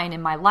along the line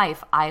in my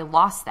life, I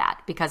lost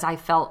that because I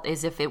felt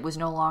as if it was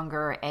no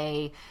longer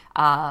a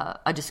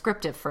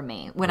descriptive for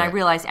me. When right. I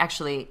realized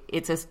actually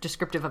it's a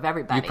descriptive of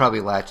everybody. You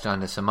probably latched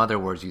onto some other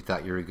words you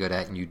thought you were good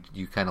at, and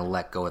you kind of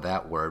let go of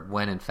that word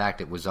when in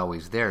fact it was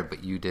always there,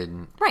 but you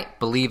didn't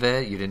believe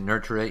it, you didn't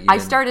nurture it. I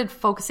started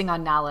focusing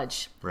on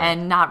knowledge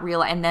and not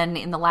real. And then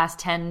in the last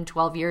 10,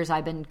 12 years,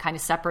 I've been kind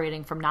of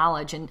separating from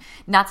knowledge, and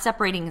not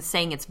separating and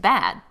saying it's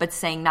bad, but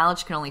saying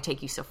knowledge can only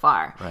take you so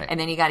far. Right. And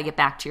then you got to get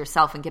back to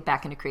yourself and get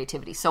back into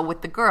creativity. So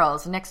with the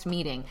girls, next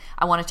meeting,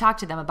 I want to talk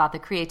to them about the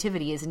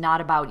creativity is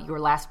not about your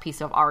last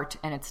piece of art,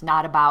 and it's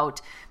not about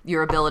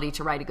your ability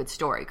to write a good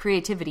story.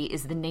 Creativity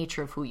is the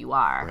nature of who you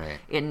are. Right.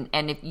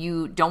 And if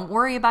you don't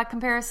worry about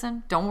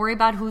comparison, don't worry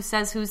about who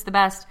says who's the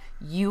best,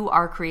 you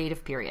are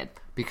creative, period.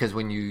 Because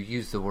when you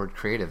use the word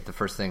creative, the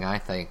first thing I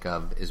think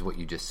of is what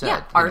you just said.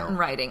 Yeah, art and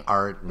writing.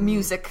 Art and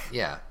music.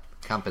 Yeah,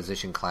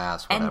 composition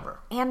class, whatever.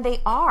 And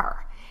they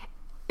are.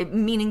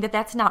 Meaning that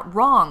that's not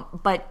wrong,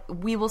 but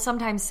we will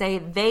sometimes say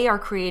they are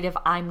creative,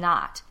 I'm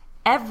not.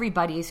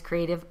 Everybody is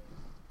creative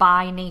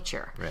by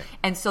nature. Right.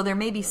 And so there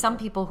may be some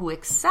people who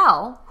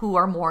excel who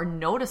are more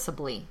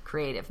noticeably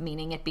creative,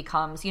 meaning it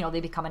becomes,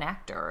 they become an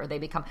actor or they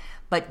become,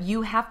 but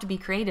you have to be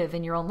creative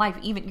in your own life.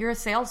 Even you're a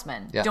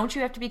salesman. Yeah. Don't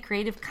you have to be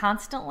creative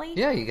constantly?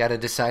 Yeah, you got to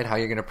decide how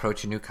you're going to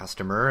approach a new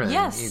customer, and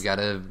yes. you got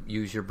to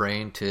use your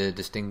brain to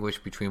distinguish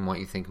between what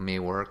you think may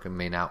work and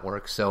may not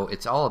work. So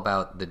it's all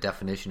about the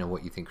definition of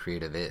what you think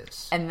creative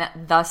is. And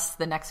thus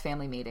the next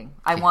family meeting.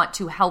 I want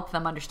to help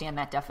them understand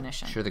that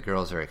definition. Sure, the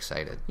girls are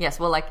excited. Yes,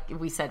 well, like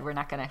we said, we're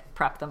not going to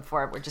prep them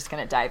for it. We're just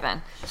going to dive in.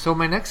 So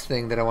my next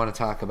thing that I want to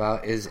talk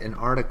about is an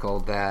article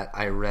that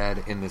I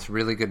read in this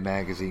really good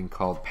magazine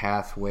called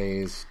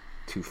Pathways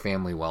to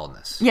Family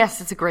Wellness.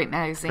 Yes, it's a great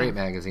magazine. Great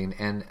magazine.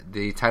 And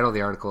the title of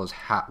the article is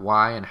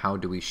Why and How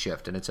Do We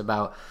Shift? And it's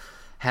about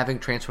having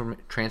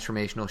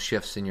transformational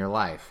shifts in your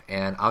life.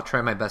 And I'll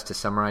try my best to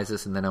summarize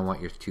this, and then I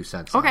want your 2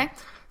 cents on it.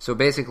 So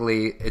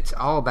basically, it's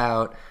all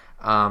about...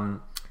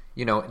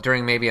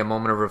 during maybe a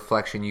moment of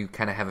reflection, you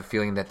kind of have a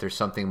feeling that there's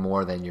something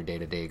more than your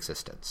day-to-day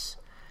existence.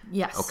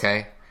 Yes.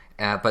 Okay?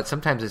 But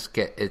sometimes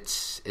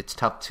it's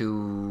tough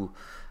to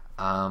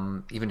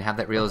even have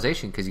that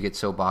realization because you get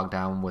so bogged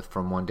down with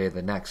from one day to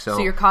the next. So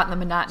you're caught in the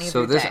monotony of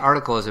your day. So this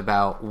article is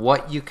about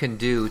what you can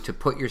do to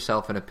put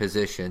yourself in a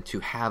position to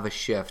have a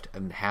shift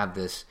and have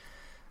this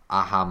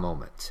aha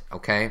moment,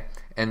 okay?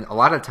 And a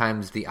lot of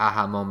times the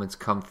aha moments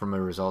come from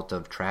a result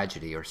of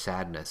tragedy or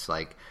sadness,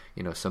 like,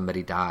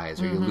 somebody dies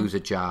or you lose a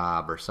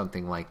job or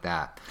something like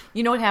that.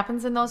 You know what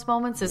happens in those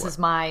moments? This is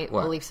my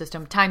belief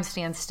system. Time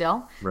stands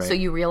still. Right. So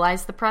you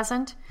realize the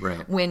present.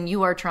 Right. When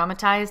you are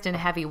traumatized in a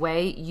heavy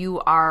way,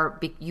 you are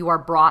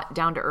brought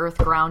down to earth,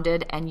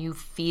 grounded, and you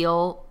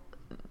feel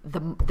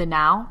the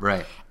now.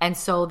 Right. And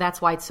so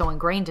that's why it's so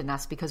ingrained in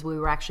us, because we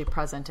were actually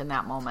present in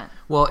that moment.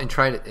 Well, to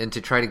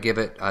try to give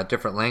it a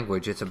different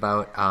language, it's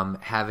about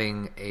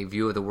having a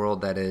view of the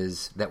world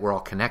that we're all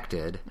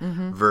connected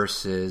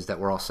versus that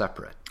we're all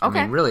separate. Okay.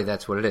 I mean, really,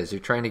 that's what it is. You're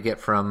trying to get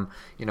from,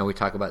 we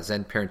talk about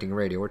Zen Parenting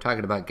Radio. We're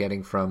talking about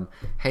getting from,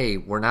 hey,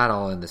 we're not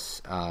all in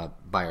this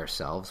by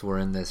ourselves. We're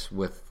in this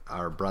with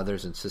our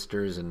brothers and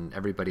sisters and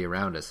everybody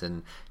around us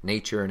and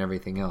nature and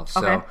everything else.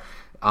 Okay.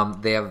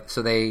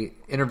 So they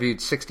interviewed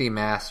 60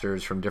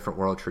 masters from different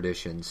world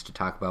traditions to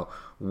talk about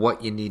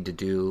what you need to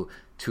do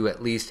to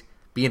at least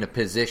be in a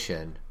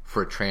position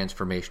for a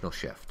transformational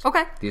shift.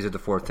 Okay. These are the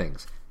 4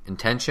 things: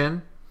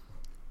 intention,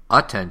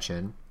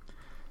 attention,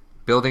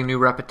 building new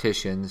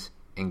repetitions,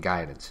 and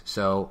guidance.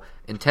 So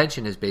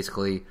intention is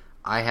basically,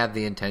 I have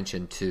the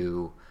intention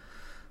to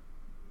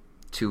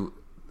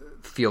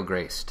feel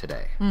grace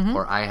today,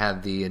 or I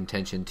have the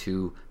intention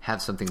to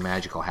have something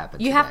magical happen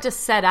today. You have to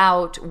set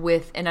out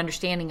with an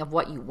understanding of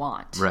what you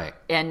want. Right.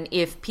 And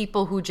if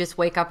people who just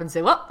wake up and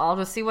say, well, I'll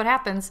just see what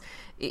happens,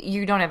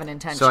 you don't have an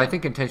intention. So I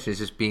think intention is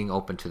just being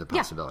open to the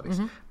possibilities.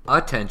 Yeah.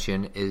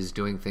 Attention is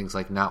doing things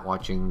like not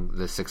watching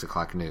the 6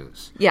 o'clock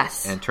news.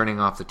 Yes. And turning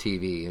off the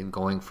TV and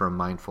going for a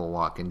mindful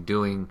walk and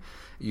doing,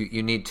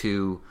 you need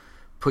to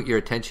put your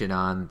attention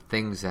on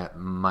things that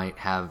might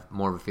have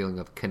more of a feeling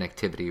of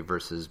connectivity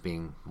versus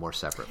being more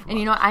separate from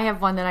others. I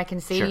have one that I can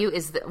say to you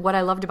is that what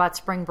I loved about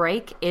spring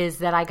break is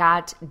that I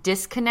got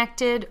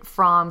disconnected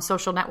from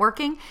social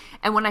networking.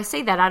 And when I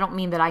say that, I don't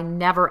mean that I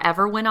never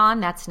ever went on.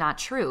 That's not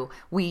true.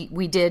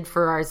 We did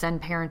for our Zen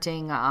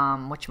Parenting,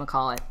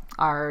 whatchamacallit,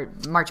 our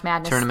March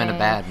Madness Tournament thing. of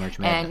Bad, March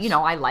Madness. And,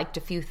 I liked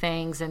a few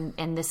things and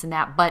this and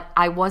that, but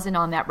I wasn't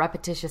on that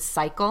repetitious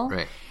cycle.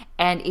 Right.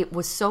 And it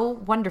was so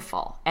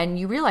wonderful. And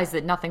you realize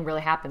that nothing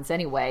really happens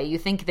anyway. You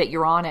think that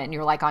you're on it and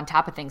you're like on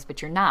top of things,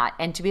 but you're not.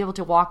 And to be able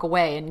to walk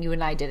away, and you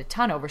and I did a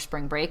ton over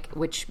spring break,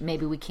 which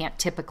maybe we can't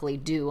typically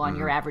do on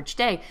your average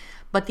day,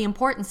 but the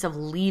importance of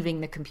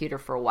leaving the computer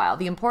for a while,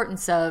 the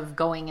importance of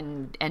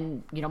going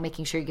and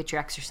making sure you get your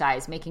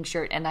exercise, making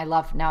sure, and I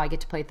love, now I get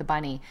to play with the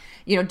bunny,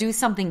 do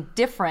something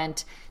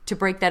different to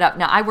break that up.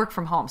 Now, I work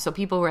from home, so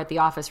people who are at the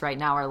office right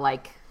now are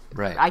like,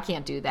 right, I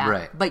can't do that.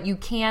 Right. But you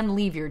can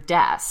leave your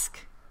desk.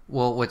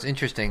 Well, what's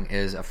interesting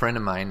is a friend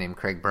of mine named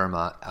Craig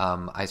Burma,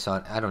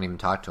 I don't even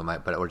talk to him,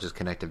 but we're just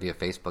connected via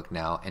Facebook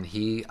now, and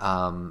he,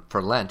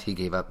 for Lent, he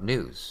gave up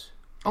news.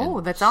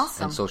 That's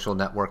awesome. And social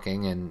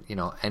networking and,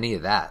 any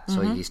of that.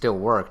 So he still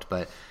worked,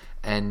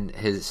 and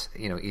his,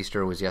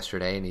 Easter was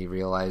yesterday, and he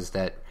realized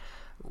that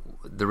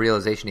the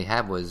realization he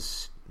had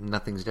was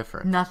nothing's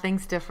different.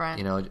 Nothing's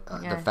different.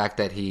 The fact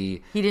that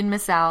he didn't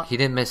miss out. He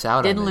didn't miss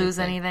out. Didn't lose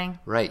anything.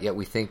 Right. Yet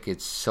we think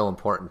it's so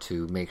important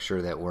to make sure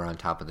that we're on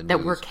top of the news.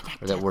 That we're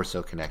connected. Or that we're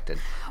so connected.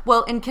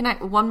 Well, and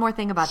one more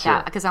thing about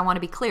that, because I want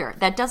to be clear.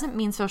 That doesn't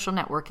mean social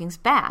networking's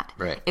bad.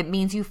 Right. It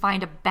means you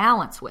find a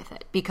balance with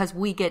it, because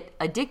we get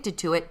addicted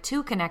to it,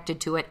 too connected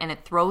to it, and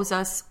it throws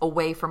us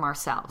away from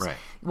ourselves. Right.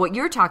 What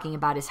you're talking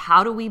about is,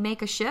 how do we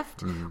make a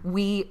shift?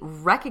 We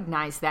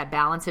recognize that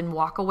balance and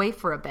walk away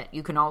for a bit.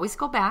 You can always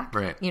go back.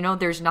 Right.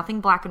 There's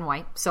nothing black and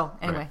white. So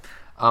anyway.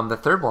 Right. The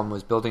third one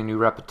was building new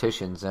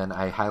repetitions, and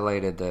I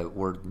highlighted the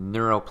word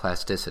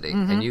neuroplasticity,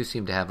 and you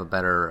seem to have a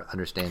better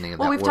understanding of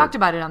that word. Well, we've talked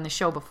about it on the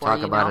show before.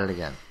 Talk about it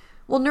again.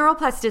 Well,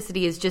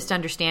 neuroplasticity is just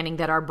understanding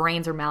that our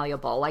brains are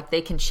malleable, like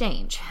they can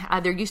change.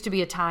 There used to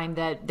be a time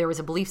that there was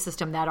a belief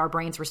system that our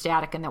brains were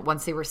static, and that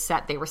once they were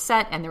set,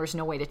 and there was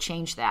no way to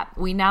change that.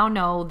 We now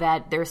know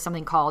that there's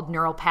something called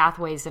neural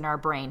pathways in our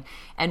brain,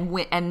 and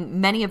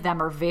many of them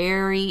are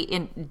very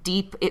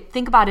deep.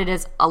 Think about it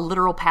as a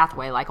literal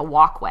pathway, like a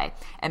walkway,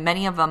 and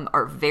many of them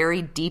are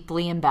very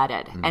deeply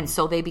embedded, and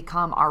so they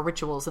become our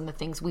rituals and the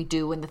things we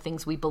do and the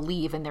things we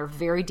believe, and they're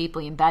very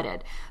deeply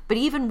embedded. But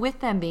even with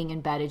them being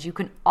embedded, you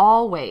can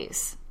always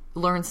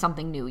learn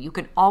something new. You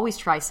can always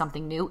try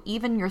something new,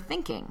 even your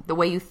thinking, the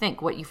way you think,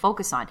 what you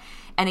focus on.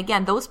 And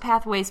again, those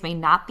pathways may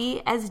not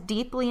be as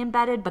deeply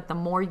embedded, but the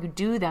more you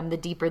do them, the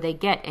deeper they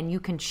get, and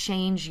you can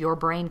change your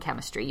brain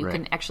chemistry. You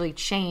can actually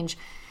change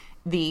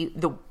the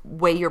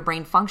way your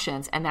brain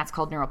functions, and that's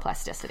called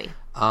neuroplasticity.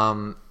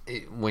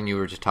 When you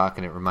were just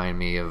talking, it reminded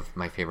me of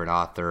my favorite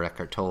author,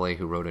 Eckhart Tolle,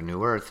 who wrote A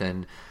New Earth,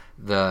 and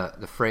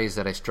the phrase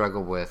that I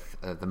struggle with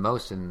the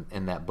most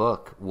in that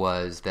book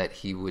was that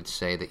he would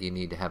say that you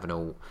need to have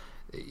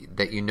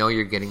that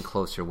you're getting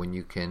closer when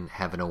you can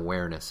have an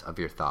awareness of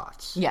your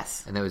thoughts.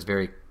 Yes. And that was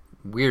very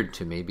weird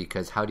to me,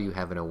 because how do you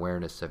have an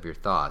awareness of your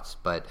thoughts?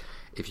 But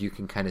if you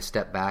can kind of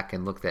step back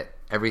and look that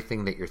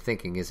everything that you're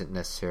thinking isn't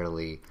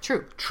necessarily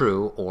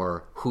true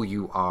or who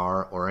you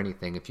are or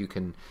anything, if you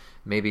can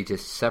maybe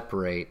just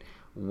separate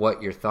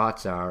what your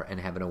thoughts are and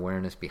have an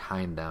awareness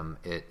behind them,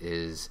 it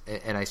is,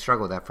 and I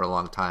struggled with that for a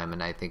long time,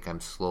 and I think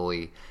I'm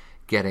slowly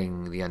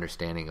getting the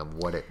understanding of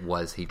what it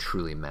was he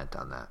truly meant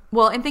on that.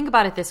 Well, and think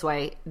about it this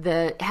way.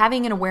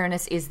 Having an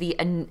awareness is the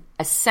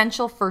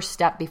essential first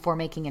step before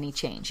making any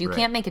change. You Right.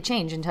 can't make a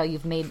change until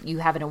you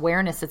have an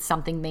awareness that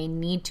something may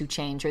need to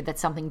change or that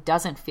something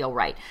doesn't feel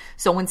right.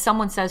 So when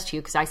someone says to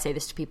you, because I say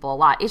this to people a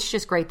lot, it's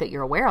just great that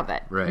you're aware of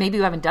it. Right. Maybe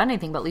you haven't done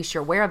anything, but at least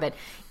you're aware of it.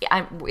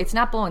 It's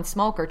not blowing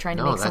smoke or trying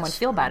to make someone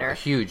feel better. A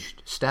huge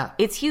step.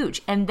 It's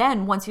huge. And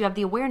then once you have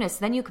the awareness,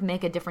 then you can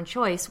make a different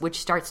choice, which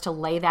starts to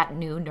lay that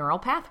new neural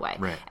pathway.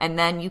 Right. And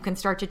then you can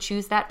start to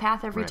choose that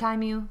path every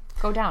time you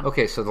go down.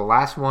 Okay, so the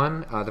last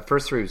one, the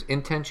first three was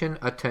intention,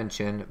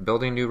 attention,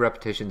 building new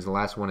repetitions. The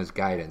last one is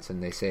guidance.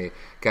 And they say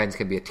guidance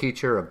can be a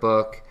teacher, a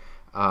book.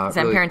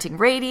 Zen Parenting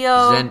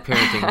Radio. Zen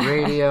Parenting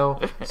Radio.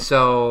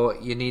 So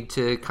you need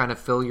to kind of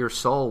fill your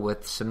soul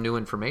with some new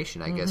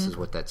information, I guess is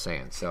what that's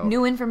saying. So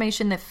new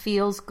information that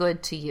feels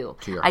good to you.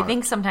 To your I heart.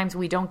 think sometimes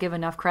we don't give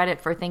enough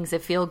credit for things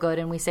that feel good,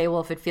 and we say,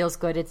 well, if it feels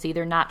good, it's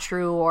either not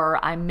true or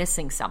I'm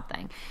missing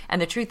something. And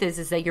the truth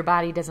is that your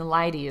body doesn't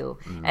lie to you,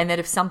 and that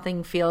if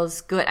something feels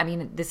good, I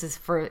mean, this is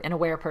for an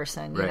aware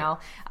person, you Right.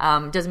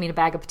 know, doesn't mean a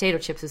bag of potato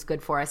chips is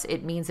good for us.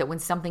 It means that when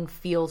something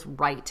feels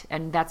right,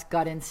 and that's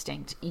gut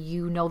instinct,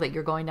 you know that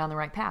you're going down the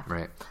right path.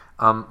 Right.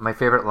 My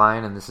favorite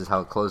line, and this is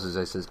how it closes,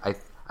 it says,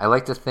 I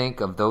like to think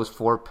of those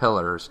 4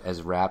 pillars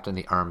as wrapped in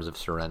the arms of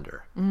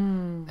surrender.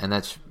 And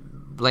that's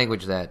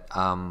language that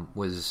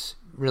was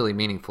really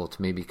meaningful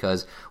to me,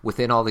 because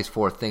within all these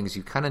 4 things,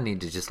 you kind of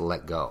need to just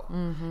let go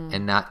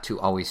and not to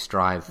always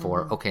strive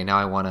for, okay, now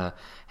I want to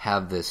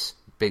have this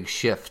big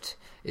shift.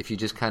 If you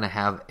just kind of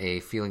have a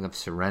feeling of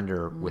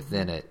surrender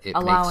within it, it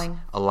makes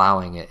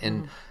allowing it.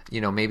 And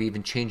maybe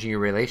even changing your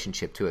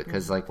relationship to it.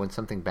 Because like when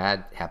something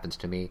bad happens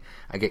to me,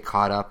 I get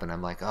caught up and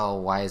I'm like,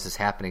 oh, why is this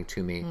happening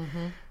to me?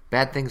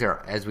 Bad things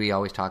are, as we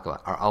always talk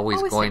about, are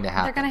always going to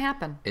happen. They're going to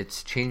happen.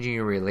 It's changing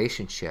your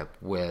relationship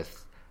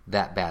with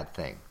that bad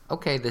thing.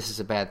 Okay, this is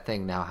a bad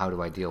thing. Now how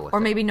do I deal with it? Or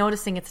maybe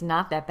noticing it's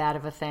not that bad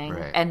of a thing,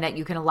 Right. and that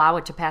you can allow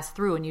it to pass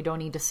through and you don't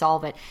need to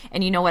solve it.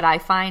 And you know what I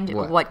find?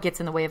 What gets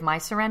in the way of my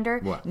surrender?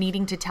 What?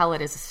 Needing to tell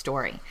it as a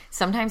story.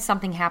 Sometimes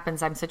something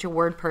happens. I'm such a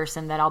word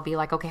person that I'll be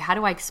like, okay, how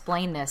do I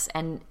explain this?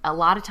 And a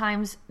lot of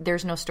times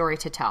there's no story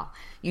to tell.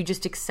 You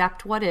just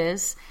accept what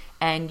is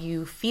and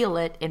you feel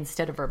it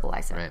instead of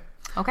verbalize it. Right.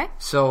 Okay?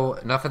 So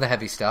enough of the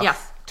heavy stuff.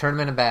 Yes.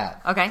 Tournament and bad.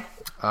 Okay.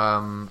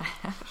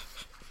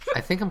 I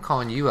think I'm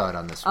calling you out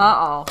on this one.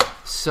 Uh-oh.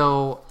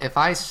 So if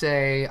I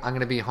say I'm going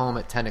to be home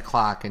at 10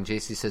 o'clock and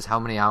JC says, how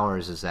many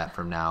hours is that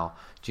from now?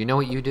 Do you know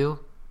what you do?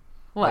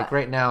 What? Like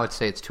right now, let's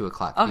say it's 2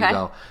 o'clock. Okay. You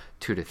go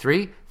 2 to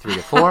 3, 3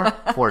 to 4,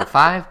 4 to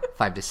 5,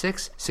 5 to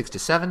 6, 6 to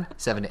 7,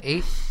 7 to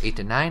 8, 8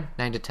 to 9,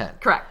 9 to 10.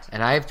 Correct.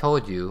 And I have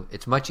told you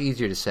it's much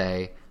easier to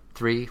say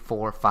 3,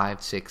 4,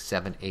 5, 6,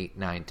 7, 8,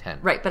 9, 10.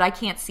 Right, but I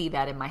can't see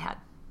that in my head.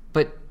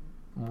 But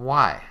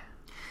why?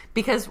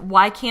 Because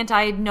why don't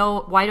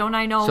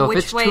I know So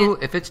which way?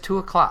 if it's 2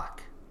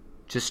 o'clock,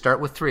 just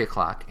start with 3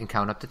 o'clock and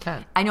count up to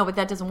 10. I know, but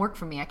that doesn't work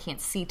for me. I can't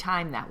see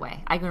time that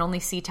way. I can only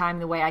see time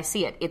the way I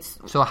see it.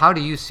 So how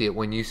do you see it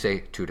when you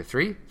say 2 to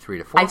 3, 3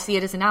 to 4? I see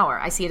it as an hour.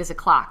 I see it as a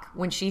clock.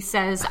 When she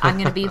says, I'm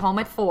going to be home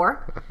at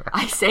 4,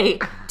 I say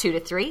 2 to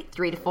 3,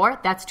 3 to 4,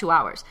 that's 2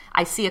 hours.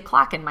 I see a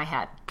clock in my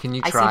head. Can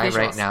you I see try visuals.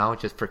 right now,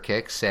 just for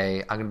kicks,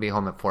 say, I'm going to be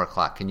home at 4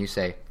 o'clock. Can you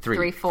say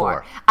 3,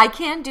 4? I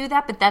can do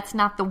that, but that's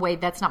not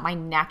my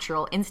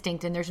natural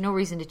instinct, and there's no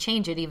reason to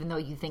change it, even though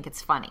you think it's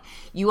funny.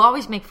 You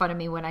always make fun of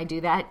me when I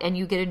do that, and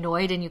you get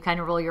annoyed and you kind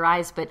of roll your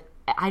eyes, but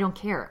I don't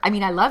care. I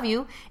mean, I love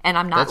you, and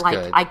I'm not That's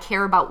good. I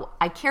care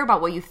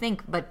about what you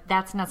think, but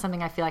that's not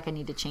something I feel like I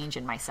need to change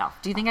in myself.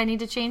 Do you think I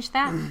need to change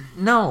that?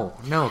 No,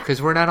 because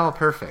we're not all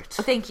perfect.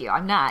 Thank you.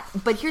 I'm not.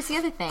 But here's the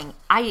other thing.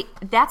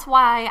 That's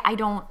why I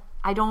don't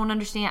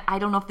understand. I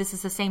don't know if this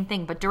is the same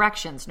thing, but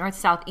directions, north,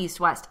 south, east,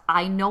 west.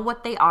 I know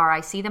what they are.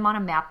 I see them on a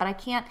map, but I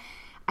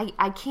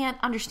can't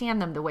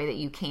understand them the way that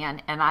you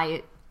can. And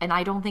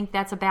I don't think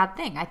that's a bad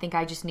thing. I think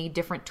I just need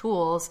different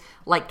tools,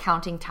 like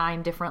counting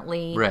time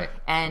differently. Right.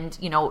 And,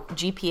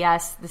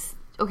 GPS.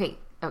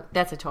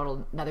 That's a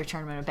total another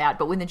tournament of bad.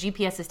 But when the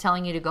GPS is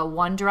telling you to go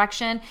one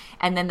direction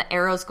and then the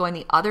arrow's going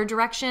the other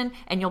direction,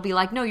 and you'll be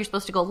like, no, you're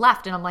supposed to go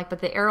left. And I'm like,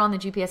 but the arrow on the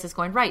GPS is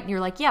going right. And you're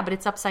like, yeah, but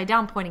it's upside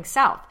down pointing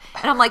south.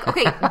 And I'm like,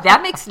 okay, that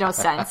makes no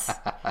sense.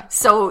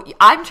 So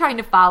I'm trying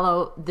to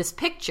follow this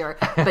picture,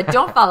 but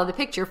don't follow the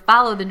picture.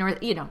 Follow the north,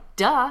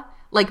 duh.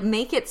 Like,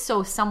 make it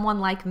so someone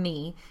like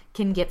me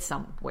can get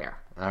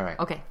somewhere. All right.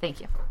 Okay,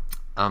 thank you.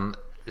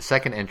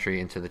 Second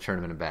entry into the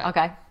tournament of bad.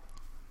 Okay.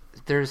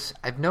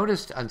 I've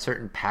noticed on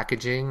certain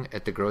packaging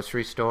at the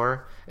grocery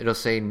store, it'll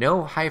say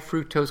no high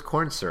fructose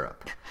corn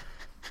syrup.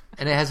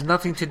 And it has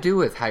nothing to do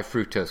with high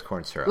fructose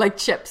corn syrup. Like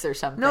chips or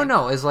something.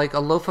 No, it's like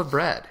a loaf of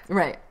bread.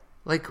 Right.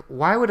 Like,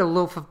 why would a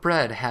loaf of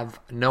bread have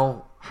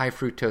no high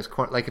fructose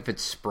corn? Like, if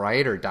it's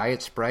Sprite or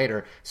Diet Sprite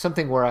or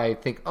something where I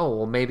think, oh,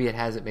 well, maybe it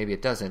has it, maybe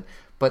it doesn't.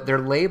 But they're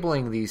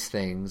labeling these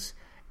things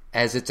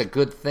as it's a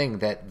good thing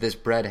that this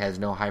bread has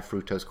no high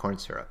fructose corn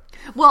syrup.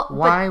 Well,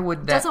 why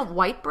would that? Doesn't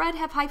white bread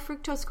have high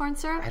fructose corn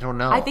syrup? I don't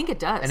know. I think it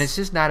does. And it's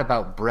just not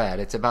about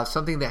bread. It's about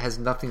something that has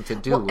nothing to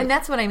do with. And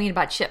that's what I mean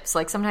about chips.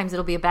 Like, sometimes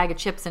it'll be a bag of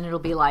chips and it'll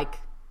be like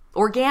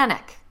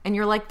organic, and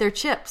you're like, they're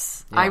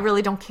chips. Yeah. I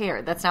really don't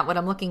care. That's not what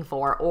I'm looking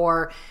for.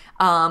 Or,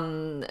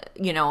 again,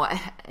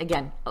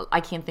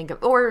 I can't think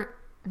of, or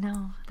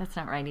no, that's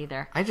not right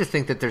either. I just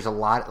think that there's a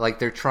lot, like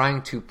they're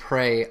trying to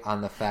prey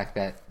on the fact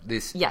that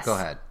this. Yes. Go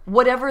ahead.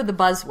 Whatever the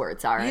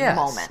buzzwords are in the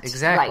moment.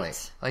 Exactly.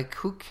 Right. Like,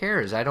 who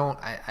cares? I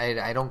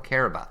don't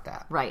care about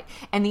that. Right.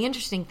 And the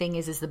interesting thing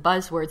is the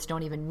buzzwords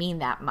don't even mean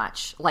that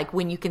much. Like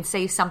when you can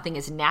say something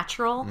is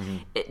natural,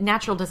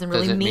 natural doesn't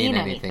really mean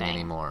anything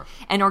anymore.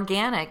 And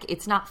organic,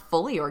 it's not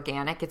fully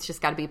organic. It's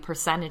just got to be a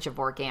percentage of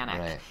organic.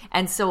 Right.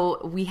 And so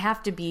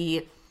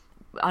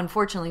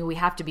unfortunately, we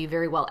have to be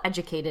very well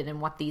educated in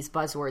what these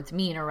buzzwords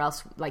mean, or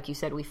else, like you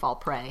said, we fall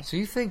prey. So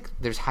you think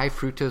there's high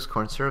fructose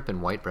corn syrup in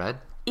white bread?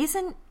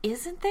 Isn't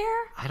there?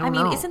 I don't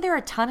know. Isn't there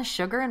a ton of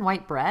sugar in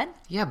white bread?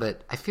 Yeah,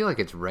 but I feel like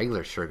it's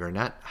regular sugar,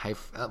 not high.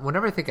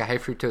 Whenever I think of high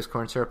fructose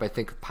corn syrup, I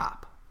think of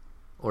pop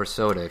or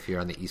soda if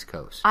you're on the East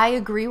Coast. I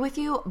agree with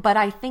you, but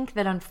I think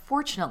that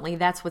unfortunately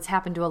that's what's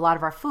happened to a lot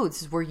of our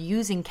foods is we're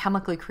using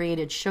chemically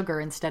created sugar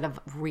instead of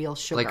real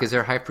sugar. Like, is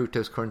there high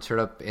fructose corn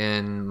syrup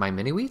in my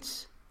mini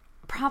wheats?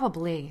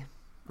 Probably.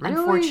 Really?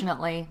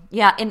 Unfortunately.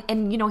 Yeah, and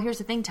here's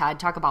the thing, Todd,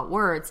 talk about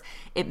words.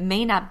 It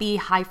may not be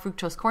high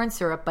fructose corn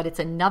syrup, but it's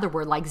another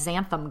word like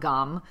xanthan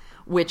gum,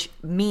 which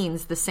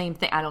means the same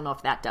thing. I don't know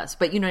if that does,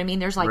 but you know what I mean?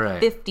 There's like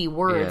 50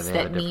 words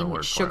that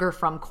mean sugar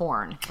from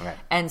corn. Right.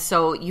 And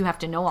so you have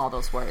to know all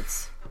those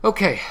words.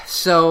 Okay,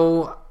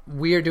 so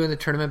we are doing the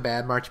Tournament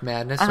Bad March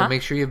Madness, so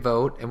make sure you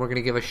vote, and we're going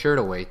to give a shirt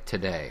away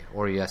today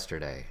or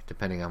yesterday,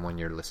 depending on when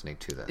you're listening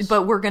to this.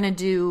 But we're going to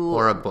do...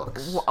 Or a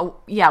books.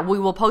 Yeah, we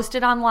will post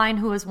it online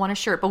who has won a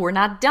shirt, but we're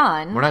not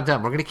done. We're not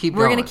done. We're going to keep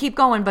going. We're going to keep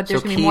going, but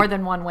there's going to be more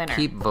than one winner.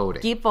 Keep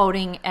voting. Keep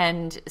voting,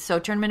 and so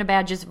Tournament of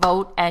Badges,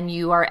 vote, and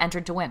you are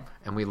entered to win.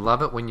 And we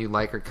love it when you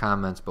like our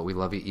comments, but we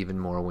love you even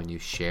more when you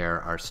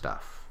share our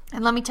stuff.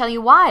 And let me tell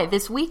you why.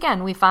 This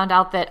weekend, we found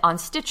out that on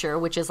Stitcher,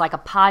 which is like a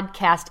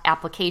podcast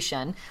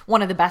application,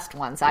 one of the best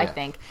ones, I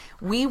think,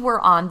 we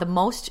were on the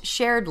most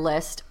shared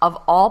list of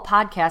all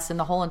podcasts in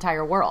the whole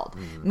entire world,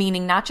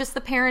 meaning not just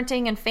the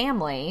parenting and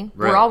family.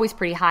 Right. We're always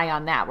pretty high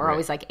on that. We're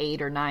always like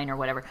 8 or 9 or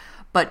whatever.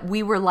 But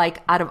we were like,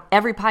 out of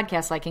every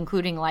podcast, like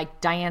including like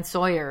Diane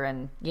Sawyer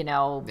and,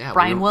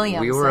 Brian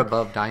Williams. We were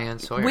above Diane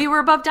Sawyer. We were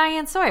above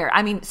Diane Sawyer.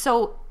 I mean,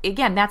 so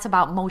again, that's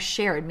about most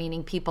shared,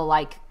 meaning people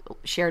like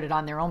shared it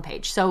on their own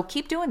page. So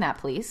keep doing that,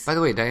 please. By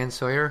the way, Diane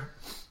Sawyer,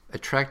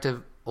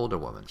 attractive older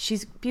woman.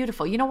 She's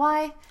beautiful. You know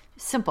why?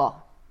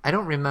 Simple. I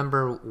don't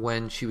remember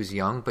when she was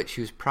young, but she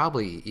was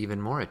probably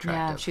even more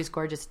attractive. Yeah, she's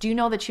gorgeous. Do you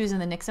know that she was in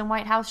the Nixon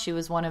White House? She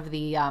was one of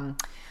the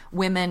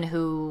women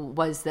who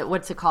was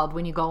what's it called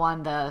when you go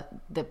on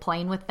the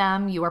plane with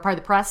them? You are part of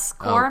the press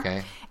corps. Oh,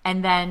 okay.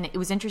 And then it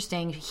was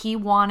interesting. He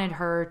wanted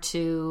her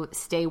to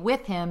stay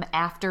with him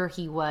after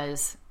he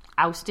was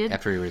ousted.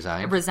 After he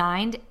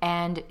resigned,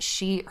 and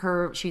she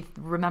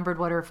remembered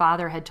what her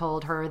father had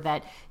told her,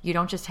 that you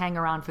don't just hang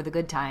around for the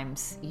good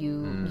times.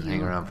 You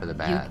hang around for the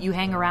bad. You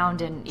hang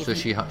around, and so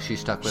she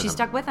stuck with him. She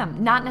stuck with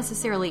him, not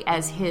necessarily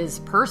as his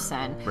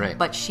person, right,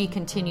 but she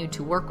continued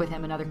to work with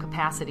him in other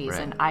capacities.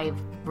 Right. And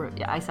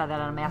I saw that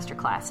on a master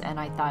class, and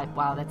I thought,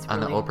 wow, that's on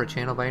really... the Oprah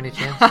channel by any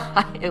chance?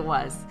 It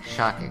was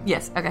shocking.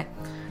 Yes. Okay.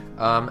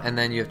 And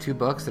then you have 2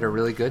 books that are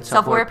really good.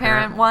 Self-Aware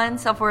Parent 1,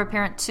 Self-Aware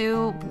Parent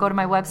 2. Go to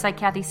my website,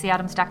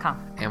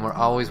 KathyCAdams.com. And we're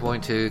always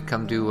willing to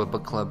come do a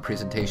book club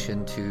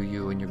presentation to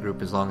you and your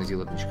group as long as you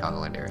live in the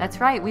Chicagoland area.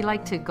 That's right. We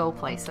like to go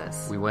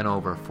places. We went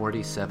over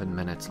 47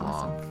 minutes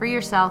long. Free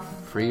yourself.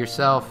 Free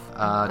yourself.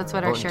 That's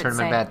what our shirts say.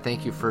 Tournament Bad.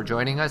 Thank you for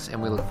joining us,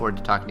 and we look forward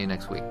to talking to you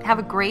next week. Have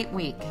a great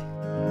week.